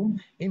situation room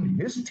in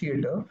his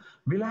theater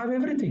will have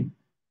everything.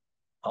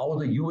 How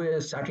the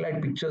UAS,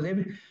 satellite pictures,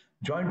 every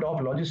joint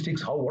op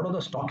logistics, what are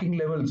the stocking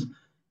levels,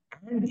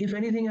 and if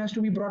anything has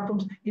to be brought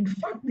from. In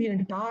fact, the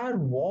entire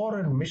war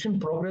and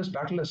mission progress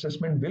battle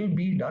assessment will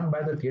be done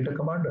by the theater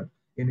commander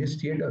in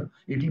his theater.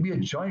 It will be a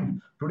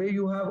joint. Today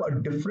you have a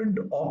different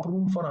op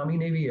room for Army,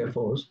 Navy, Air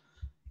Force.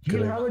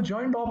 He'll have a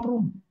joint op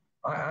room.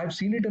 I've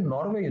seen it in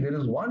Norway. There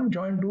is one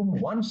joint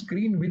room, one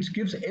screen which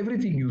gives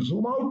everything. You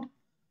zoom out,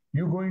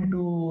 you go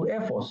into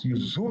Air Force. You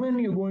zoom in,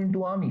 you go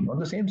into Army on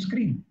the same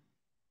screen.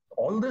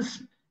 All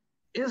this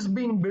is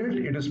being built.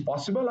 It is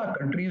possible. Our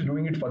country is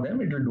doing it for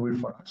them. It will do it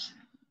for us.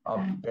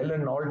 Bell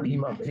and all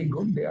team are very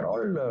good. They are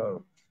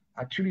all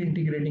actually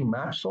integrating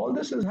maps. So all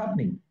this is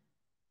happening.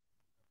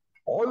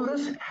 All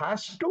this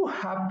has to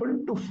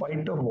happen to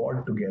fight a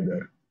war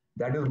together.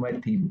 That is my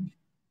theme.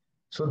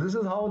 So this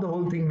is how the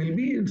whole thing will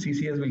be.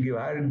 CCS will give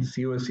higher,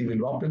 COSC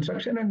will op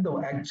instruction, and the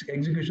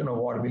execution of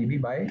war will be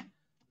by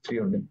three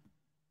of them.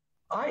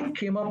 I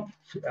came up,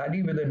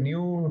 Aadi, with a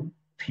new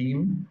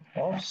theme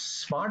of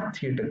smart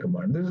theater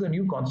command. This is a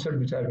new concept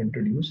which I've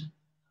introduced.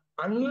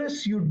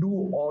 Unless you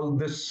do all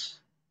this,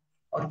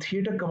 a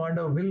theater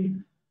commander will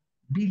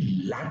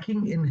be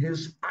lacking in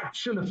his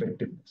actual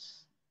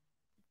effectiveness.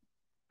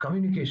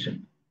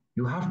 Communication.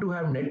 You have to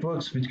have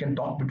networks which can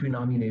talk between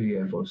Army, Navy,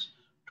 Air Force.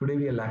 Today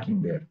we are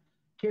lacking there.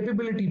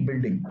 Capability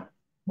building.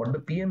 What the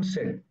PM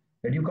said,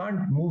 that you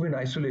can't move in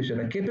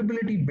isolation. A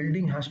capability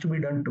building has to be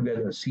done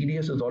together.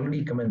 CDS has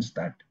already commenced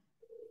that.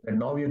 And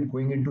now we are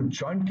going into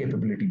joint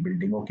capability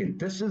building. Okay,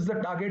 this is the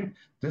target,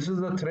 this is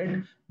the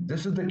threat,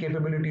 this is the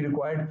capability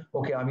required.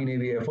 Okay, Army,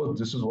 Navy, Air Force,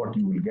 this is what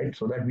you will get.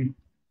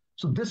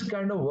 So this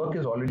kind of work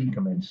is already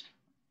commenced.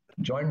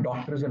 Joint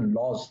doctrines and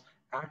laws,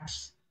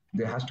 acts.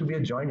 There has to be a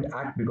joint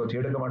act because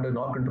theater commander is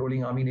not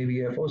controlling Army,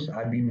 Navy, Air Force.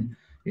 I've been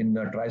in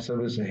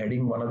tri-service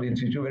heading one of the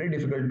institutes. Very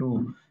difficult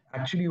to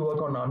actually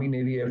work on Army,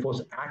 Navy, Air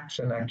Force acts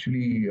and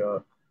actually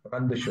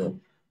run the show.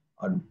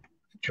 A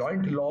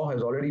joint law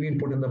has already been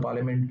put in the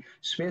parliament.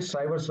 Space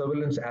cyber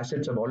surveillance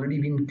assets have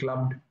already been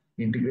clubbed.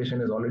 Integration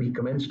has already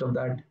commenced of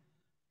that.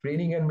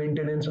 Training and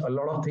maintenance, a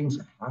lot of things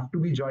have to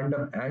be joined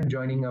up and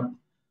joining up.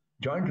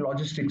 Joint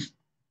logistics,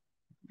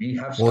 we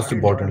have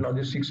started joint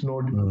logistics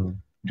node.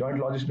 Joint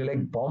logistics,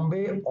 like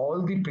Bombay,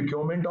 all the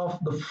procurement of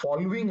the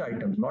following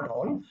items, not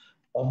all,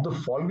 of the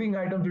following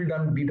items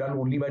will be done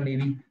only by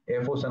Navy.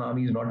 Air Force and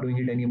Army is not doing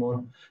it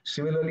anymore.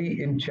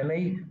 Similarly, in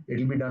Chennai, it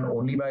will be done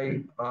only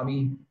by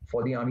Army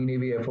for the Army,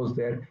 Navy, Air Force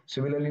there.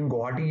 Similarly, in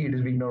Guwahati, it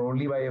is being done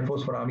only by Air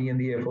Force for Army and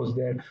the Air Force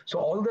there. So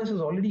all this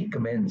is already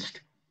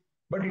commenced.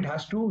 But it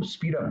has to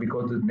speed up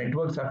because the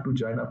networks have to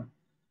join up.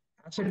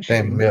 Asset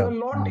sharing, there's a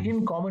lot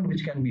in common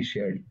which can be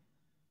shared.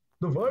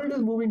 The world is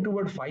moving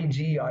toward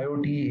 5G,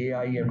 IoT,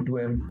 AI,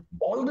 M2M.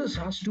 All this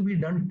has to be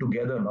done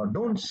together now.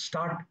 Don't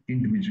start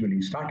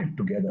individually, start it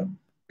together.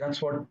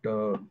 That's what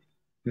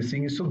this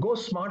thing is. So go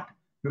smart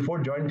before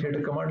Joint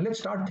Theatre Command. Let's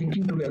start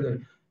thinking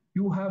together.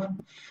 You have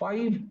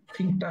 5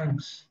 think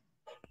tanks.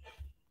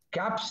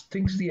 CAPS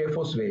thinks the Air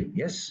Force way.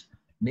 Yes.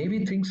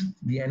 Navy thinks,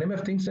 the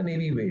NMF thinks the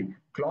Navy way.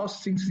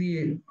 CLOS thinks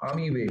the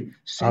Army way.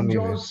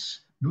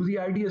 SIGJAWS do the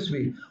IDS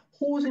way.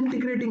 Who's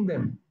integrating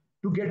them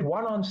to get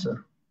one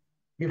answer?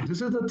 If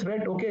this is the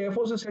threat, okay, Air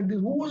Force has said this.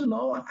 Who is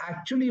now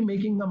actually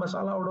making the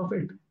masala out of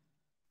it?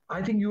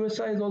 I think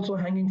USI is also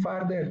hanging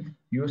fire there.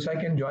 USI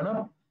can join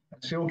up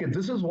and say, okay,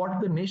 this is what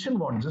the nation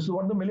wants. This is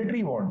what the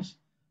military wants.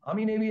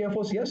 Army, Navy, Air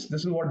Force, yes,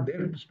 this is what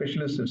their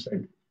specialists have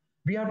said.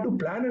 We have to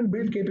plan and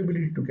build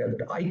capability together.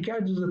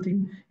 ICADS is a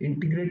thing,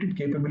 integrated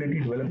capability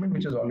development,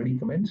 which has already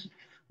commenced,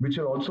 which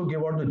will also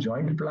give out the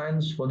joint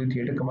plans for the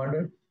theater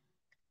commander.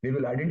 They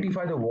will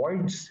identify the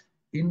voids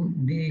in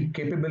the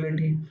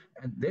capability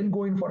and then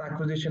go in for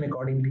acquisition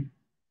accordingly.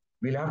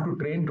 We'll have to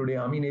train today.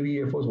 Army, Navy,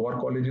 Air Force, war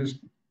colleges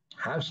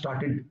have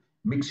started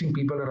mixing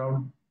people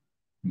around.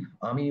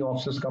 Army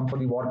officers come for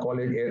the war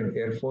college,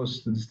 Air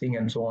Force, this thing,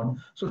 and so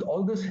on. So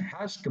all this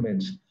has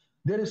commenced.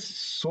 There is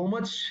so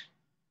much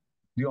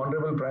the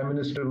Honorable Prime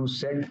Minister who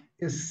said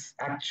is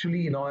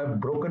actually, I've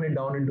broken it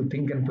down into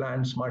think and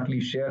plan smartly,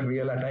 share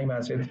real-time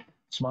assets,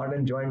 smart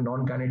and joint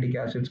non-kinetic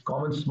assets,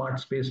 common smart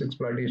space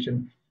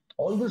exploitation.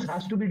 All this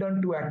has to be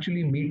done to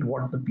actually meet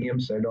what the PM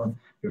said on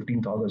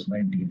 15th August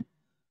 19.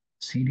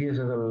 CDS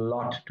has a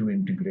lot to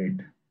integrate.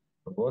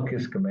 The work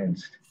is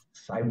commenced.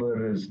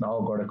 Cyber has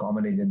now got a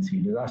common agency,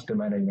 disaster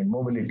management,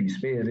 mobility,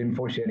 space,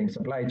 info sharing,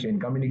 supply chain,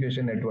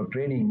 communication network,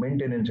 training,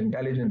 maintenance,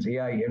 intelligence,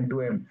 AI,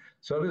 M2M,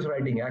 service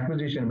writing,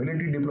 acquisition,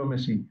 military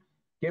diplomacy,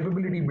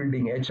 capability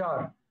building,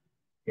 HR,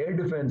 air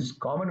defense,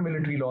 common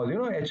military laws.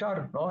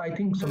 HR, now I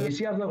think some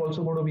ACRs are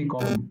also going to be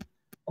common. Yeah.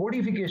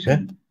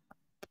 Codification.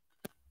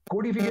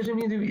 Codification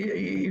means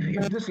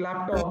if this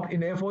laptop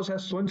in Air Force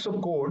has so and so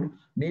code,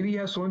 Navy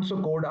has so and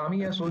so code, Army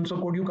has so and so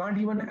code, you can't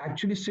even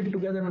actually sit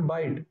together and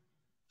buy it.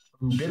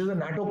 There is a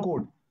NATO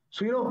code.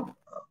 So,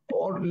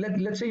 or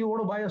let's say you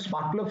want to buy a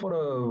spark plug for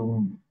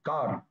a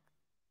car.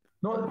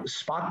 No,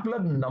 spark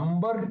plug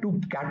number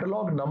to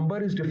catalog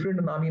number is different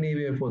in Army,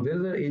 Navy, Air Force. There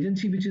is an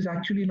agency which is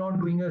actually not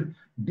doing a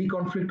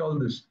deconflict all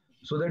this.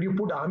 So that you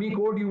put Army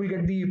code, you will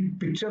get the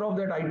picture of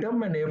that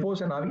item, and Air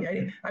Force and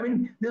Army. I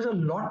mean, there's a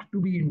lot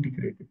to be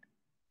integrated.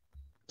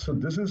 So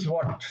this is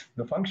what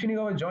the functioning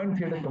of a joint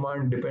theater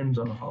command depends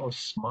on how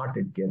smart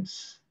it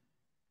gets.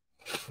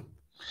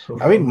 So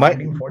I mean, from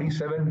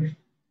 1947,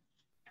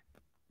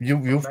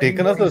 you've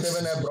taken us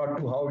I brought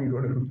to how we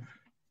go to.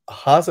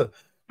 हाँ sir,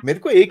 मेरे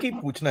को एक ही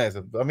पूछना है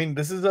sir. I mean,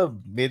 this is a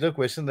major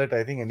question that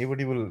I think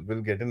anybody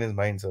will get in his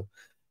mind, sir.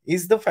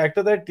 Is the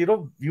factor that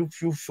you've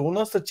shown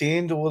us the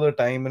change over the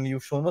time, and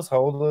you've shown us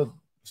how the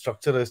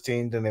structure has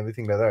changed and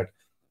everything like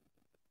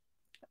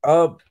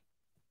that.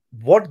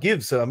 What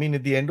gives? I mean,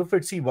 at the end of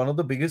it, see, one of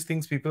the biggest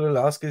things people will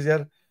ask is,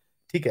 यार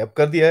ठीक है, अब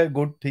कर दिया है,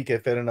 good, ठीक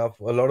है, fair enough.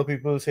 A lot of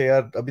people say,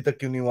 यार अभी तक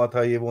क्यों नहीं हुआ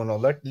था ये वो and all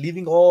that.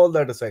 Leaving all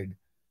that aside,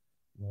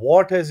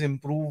 what has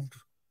improved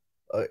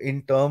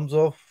in terms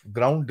of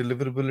ground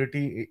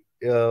deliverability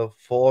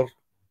for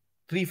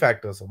three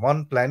factors?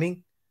 One,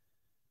 planning,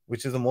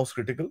 which is the most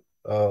critical,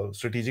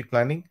 strategic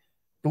planning.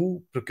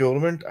 Two,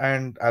 procurement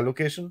and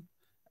allocation.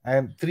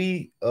 And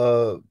three,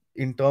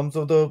 in terms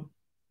of the,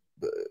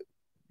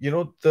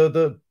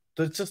 the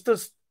just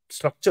the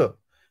structure.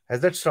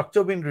 Has that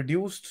structure been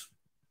reduced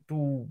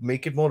to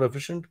make it more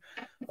efficient?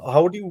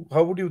 How would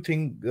you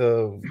think,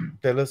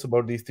 tell us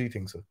about these three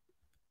things, sir?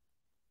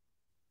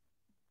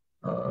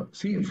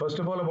 See, first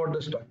of all, about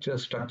the structure.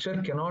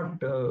 Structure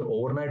cannot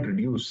overnight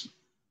reduce.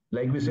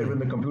 Like we said, when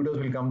the computers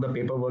will come, the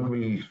paperwork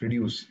will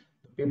reduce.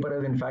 The paper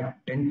has, in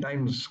fact, 10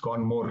 times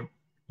gone more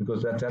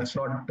because that's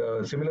not.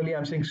 Similarly,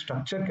 I'm saying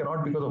structure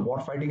cannot because of war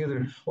fighting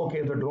is okay.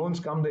 If the drones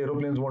come, the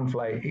aeroplanes won't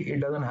fly. It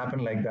doesn't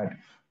happen like that.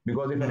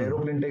 Because if an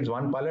aeroplane takes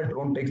one pilot,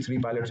 drone takes three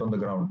pilots on the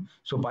ground.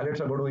 So pilots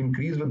are going to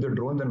increase with the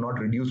drones and not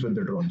reduce with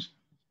the drones.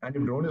 And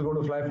if drone is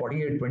going to fly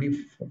 48,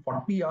 20,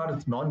 40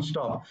 hours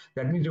non-stop,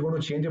 that means you're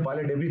going to change a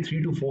pilot every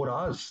 3 to 4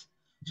 hours.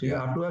 So you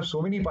have to have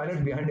so many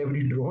pilots behind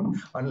every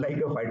drone, unlike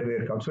a fighter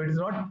aircraft. So it is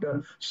not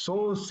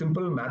so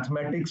simple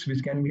mathematics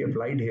which can be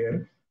applied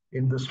here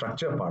in the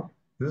structure part.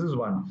 This is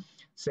one.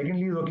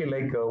 Secondly, okay,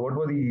 like what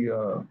were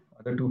the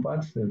other two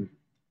parts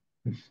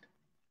in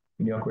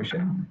your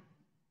question?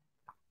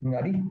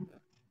 Aadi?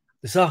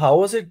 So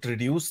how has it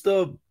reduced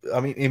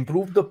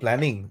improved the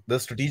planning, the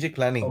strategic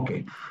planning?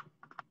 Okay.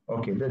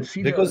 Okay. Let's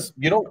see Because,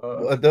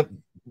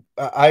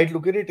 I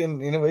look at it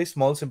in a very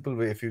small, simple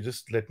way. If you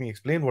just let me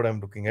explain what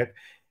I'm looking at,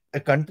 a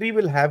country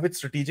will have its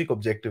strategic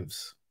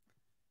objectives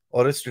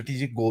or its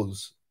strategic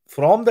goals.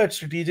 From that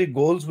strategic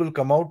goals will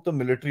come out the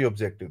military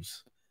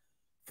objectives.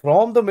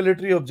 From the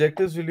military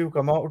objectives will you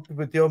come out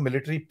with your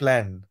military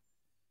plan.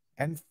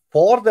 And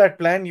for that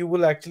plan, you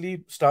will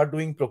actually start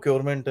doing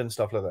procurement and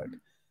stuff like that.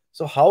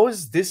 So how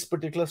is this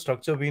particular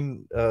structure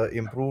been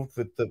improved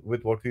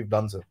with what we've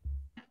done, sir?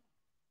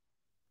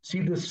 See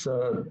this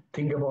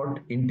thing about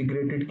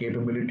integrated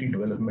capability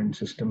development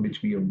system,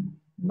 which we have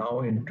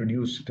now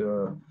introduced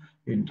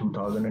in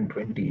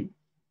 2020.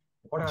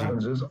 What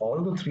happens is all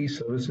the three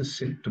services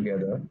sit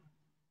together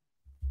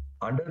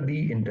under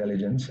the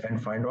intelligence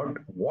and find out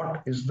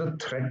what is the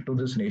threat to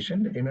this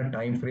nation in a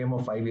time frame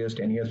of 5 years,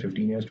 10 years,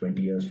 15 years,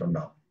 20 years from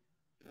now.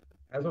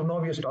 As of now,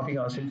 we are stopping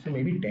ourselves in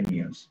maybe 10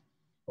 years.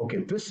 Okay,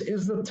 this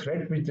is the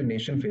threat which the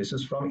nation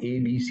faces from A,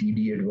 B, C,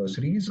 D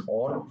adversaries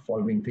or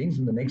following things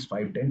in the next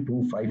 5, 10,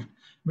 2, 5.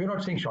 We're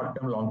not saying short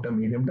term, long term,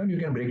 medium term. You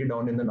can break it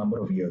down in the number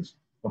of years.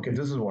 Okay,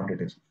 this is what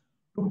it is.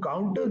 To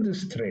counter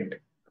this threat,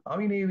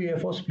 Army, Navy, Air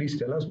Force, please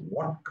tell us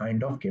what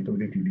kind of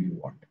capability do you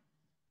want?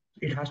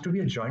 It has to be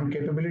a joint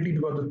capability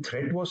because the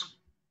threat was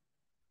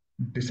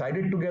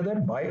decided together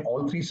by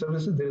all three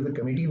services. There is a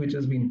committee which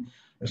has been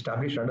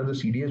established under the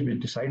CDS which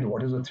decides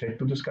what is the threat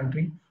to this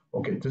country.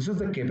 Okay, this is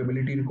the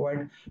capability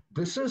required.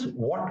 This is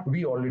what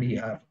we already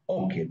have.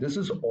 Okay, this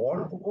is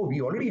all. Oh,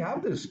 we already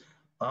have this.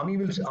 Army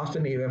will ask the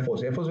Navy, Air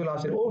Force. Air Force will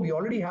ask, oh, we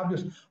already have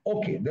this.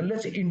 Okay, then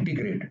let's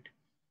integrate it.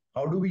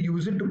 How do we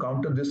use it to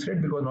counter this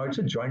threat? Because now it's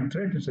a joint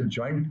threat, it's a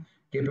joint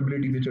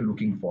capability which you're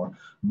looking for.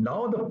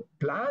 Now the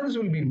plans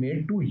will be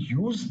made to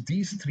use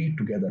these three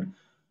together.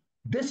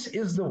 This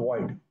is the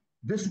void.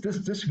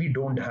 This we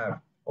don't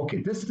have.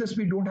 Okay, this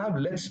we don't have.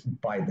 Let's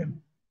buy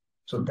them.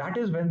 So that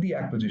is when the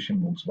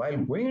acquisition moves. While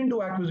going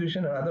into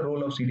acquisition, another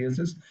role of CDS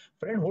is,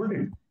 friend, hold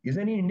it. Is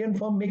any Indian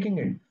firm making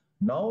it?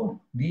 Now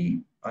the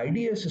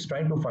IDS is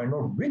trying to find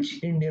out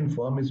which Indian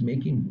firm is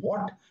making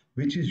what,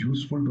 which is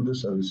useful to the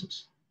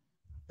services.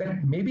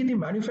 That maybe the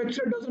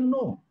manufacturer doesn't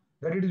know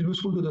that it is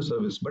useful to the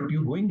service, but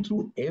you're going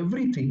through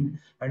everything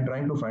and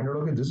trying to find out,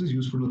 okay, this is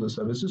useful to the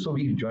services, so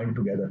we join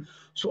together.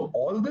 So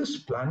all this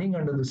planning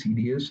under the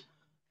CDS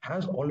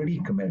has already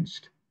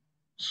commenced.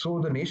 So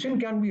the nation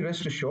can be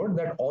rest assured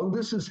that all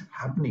this is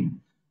happening.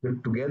 The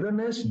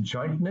togetherness,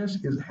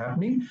 jointness is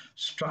happening.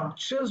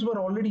 Structures were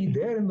already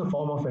there in the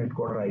form of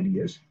headquarter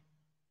IDS.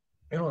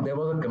 There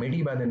was a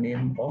committee by the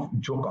name of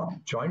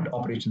JOCOM, Joint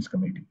Operations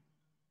Committee.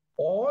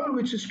 All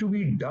which is to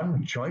be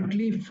done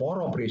jointly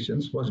for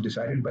operations was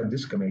decided by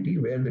this committee,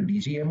 where the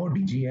DGMO,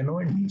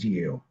 DGNO, and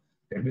DGAO,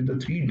 that means the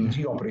three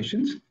DG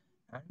operations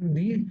and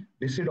the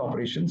DCID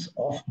operations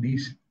of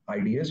these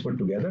IDS were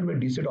together, with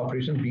DCID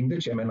operations being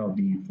the chairman of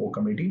the four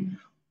committee.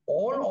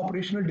 All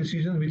operational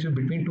decisions, which is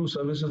between two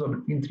services or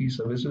between three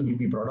services, will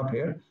be brought up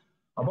here.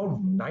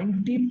 About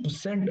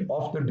 90%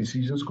 of the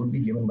decisions could be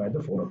given by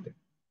the four of them.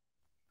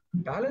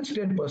 Balance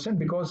 10%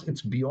 because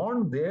it's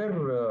beyond their,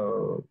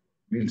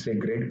 we'll say,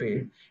 grade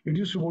pay. It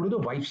used to go to the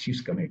Vice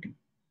Chiefs Committee.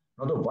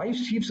 Now, the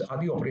Vice Chiefs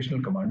are the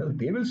operational commanders.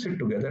 They will sit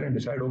together and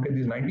decide, okay,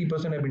 these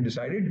 90% have been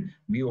decided,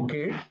 we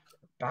okay.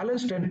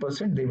 Balance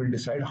 10%, they will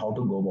decide how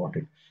to go about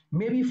it.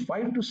 Maybe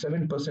 5 to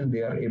 7%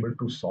 they are able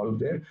to solve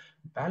there.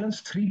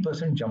 Balance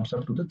 3% jumps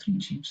up to the three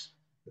chiefs.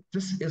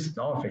 This is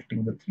now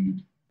affecting the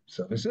three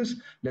services.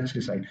 Let's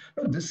decide.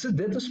 Now,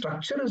 the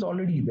structure is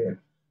already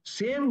there.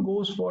 Same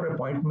goes for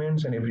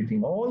appointments and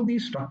everything. All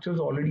these structures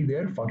are already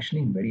there,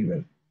 functioning very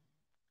well.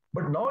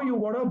 But now you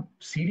got a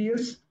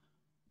CDS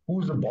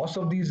who's the boss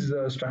of these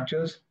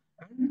structures,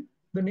 and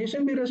the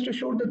nation be rest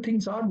assured that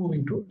things are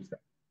moving towards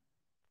that.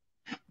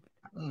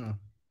 Hmm.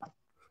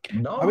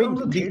 Now I comes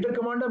mean, the theater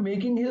commander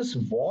making his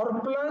war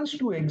plans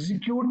to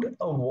execute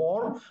a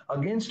war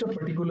against a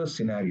particular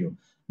scenario.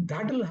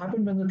 That will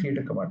happen when the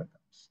theater commander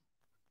comes,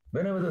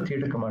 whenever the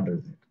theater commander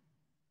is there.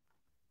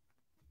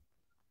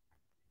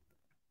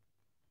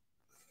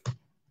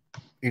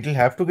 it'll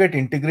have to get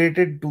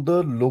integrated to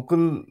the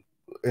local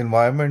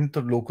environment,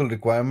 the local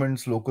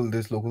requirements, local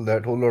this, local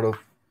that, whole lot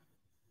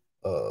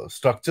of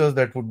structures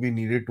that would be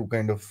needed to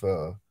kind of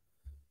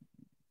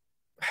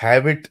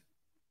have it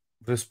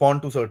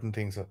respond to certain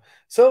things.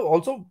 So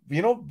also,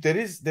 there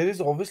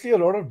is obviously a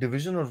lot of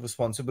division of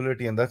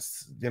responsibility, and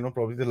that's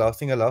probably the last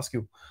thing I'll ask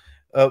you.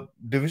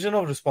 Division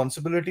of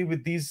responsibility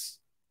with these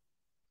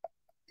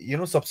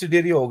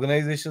subsidiary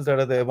organizations that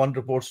are there. One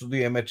reports to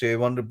the MHA,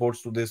 one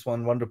reports to this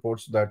one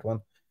reports to that one.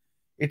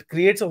 It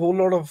creates a whole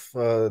lot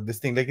of this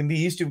thing. Like in the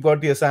east, you've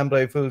got the Assam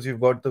Rifles, you've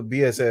got the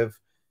BSF.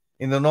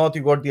 In the north,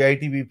 you've got the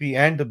ITBP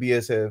and the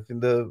BSF. In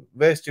the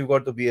west, you've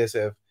got the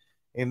BSF.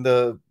 In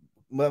the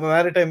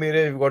maritime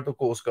area, you've got the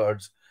Coast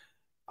Guards.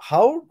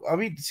 How, I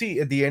mean,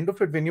 see, at the end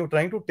of it, when you're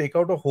trying to take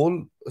out a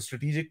whole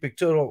strategic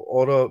picture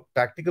or a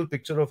tactical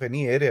picture of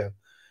any area,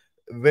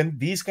 when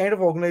these kind of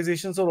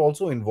organizations are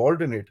also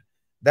involved in it,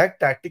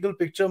 that tactical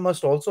picture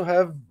must also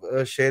have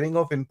sharing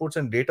of inputs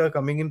and data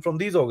coming in from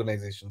these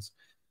organizations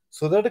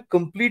so that a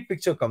complete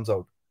picture comes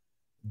out.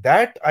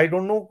 That I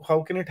don't know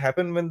how can it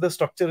happen when the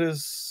structure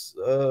is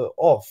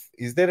off.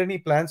 Is there any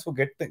plans for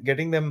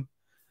getting them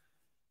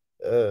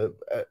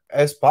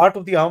as part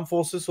of the armed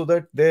forces so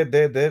that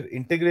their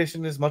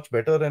integration is much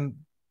better and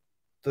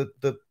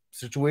the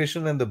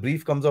situation and the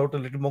brief comes out a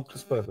little more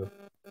crisper?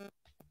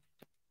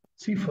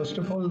 See, first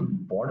of all,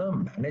 border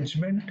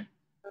management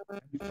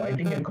and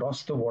fighting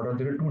across the border,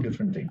 there are two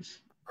different things.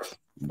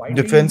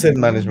 Defense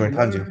Fighting and is management,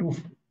 similar Hanji.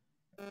 to,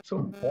 so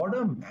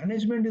border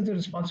management is the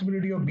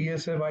responsibility of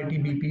BSF,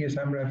 ITBP,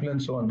 Assam Rifle,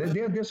 and so on.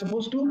 They're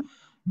supposed to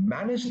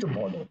manage the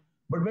border.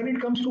 But when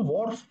it comes to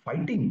war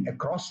fighting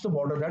across the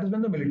border, that is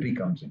when the military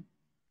comes in.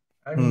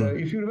 And Hmm.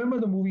 if you remember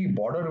the movie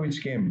Border,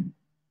 which came,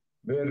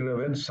 where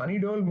when Sunny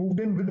Deol moved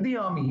in with the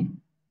army,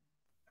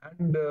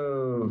 and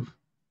the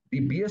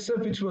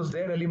BSF, which was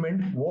their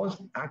element,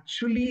 was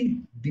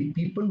actually the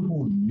people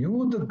who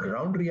knew the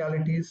ground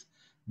realities.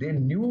 They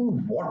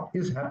knew what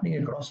is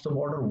happening across the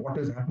border, what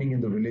is happening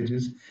in the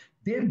villages.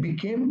 They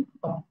became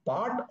a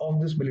part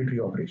of this military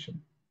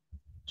operation.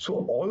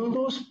 So all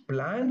those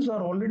plans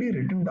are already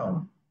written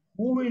down.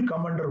 Who will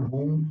come under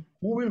whom?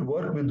 Who will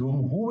work with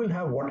whom? Who will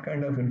have what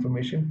kind of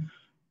information?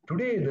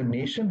 Today, the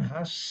nation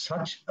has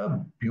such a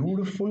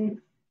beautiful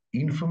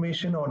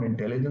information on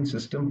intelligence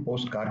system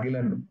post Kargil,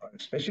 and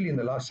especially in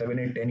the last 7,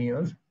 8, 10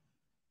 years.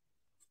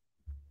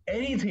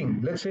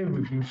 Anything, let's say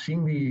if you've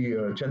seen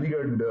the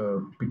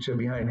Chandigarh picture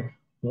behind,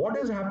 what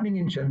is happening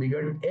in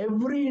Chandigarh,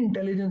 every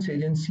intelligence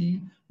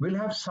agency will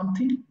have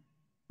something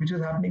which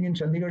is happening in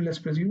Chandigarh, let's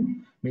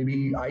presume.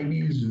 Maybe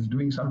IB is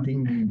doing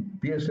something,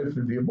 the BSF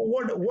is there, but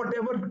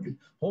whatever,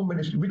 Home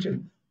Ministry, which is,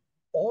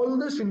 all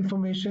this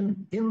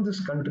information in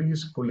this country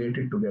is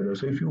collated together.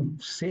 So if you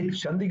say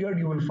Chandigarh,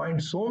 you will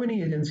find so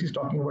many agencies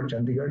talking about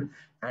Chandigarh,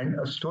 and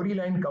a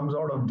storyline comes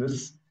out of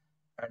this,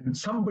 and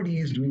somebody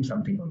is doing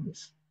something on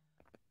this.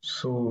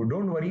 So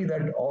don't worry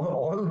that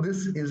all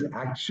this is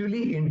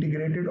actually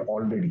integrated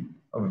already,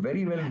 a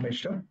very well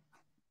meshed up.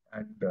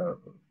 And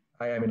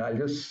I mean, I'll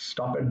just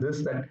stop at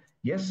this that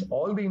yes,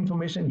 all the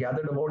information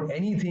gathered about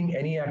anything,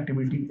 any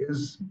activity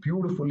is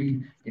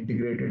beautifully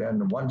integrated,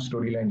 and one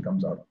storyline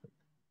comes out of it.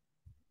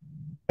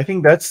 I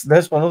think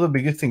that's one of the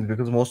biggest things,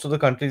 because most of the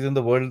countries in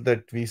the world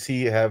that we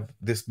see have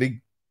this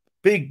big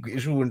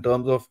issue in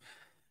terms of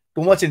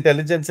too much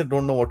intelligence and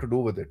don't know what to do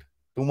with it,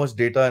 too much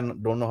data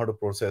and don't know how to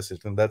process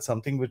it, and that's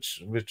something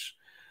which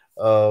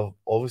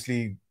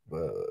obviously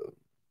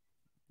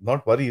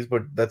not worries,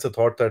 but that's a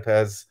thought that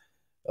has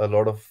a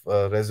lot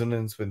of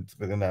resonance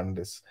within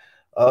analysts.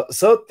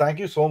 Sir, thank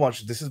you so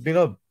much. This has been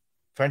a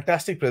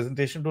fantastic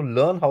presentation to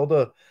learn how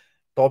the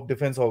top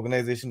defense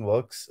organization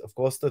works. Of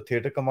course, the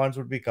theater commands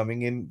would be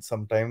coming in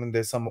sometime, and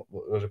there's some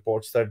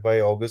reports that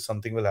by August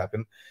something will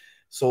happen.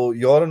 So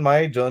your and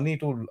my journey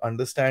to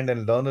understand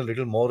and learn a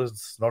little more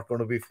is not going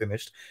to be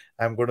finished.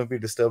 I'm going to be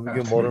disturbing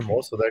you more and more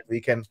Absolutely.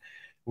 so that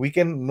we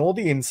can know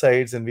the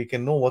insides and we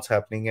can know what's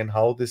happening and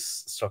how this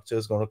structure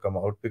is going to come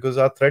out, because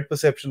our threat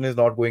perception is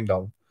not going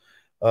down.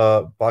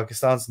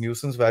 Pakistan's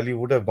nuisance value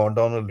would have gone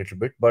down a little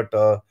bit, but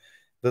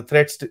the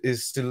threat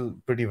is still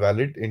pretty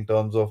valid in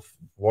terms of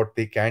what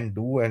they can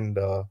do, and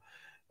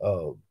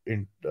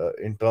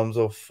in terms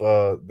of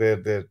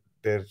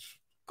their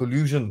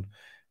collusion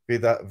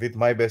with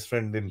my best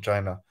friend in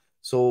China.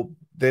 So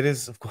there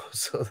is, of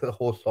course, a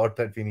whole lot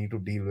that we need to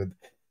deal with.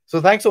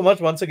 So thanks so much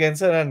once again,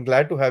 sir, and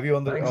glad to have you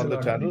on the Thanks a on the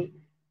lot, channel. Adi.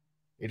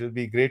 It'll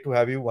be great to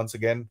have you once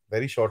again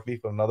very shortly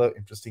for another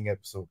interesting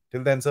episode.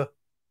 Till then, sir,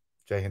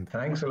 Jai Hind.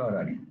 Thanks a lot,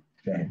 Adi.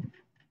 Jai Hind.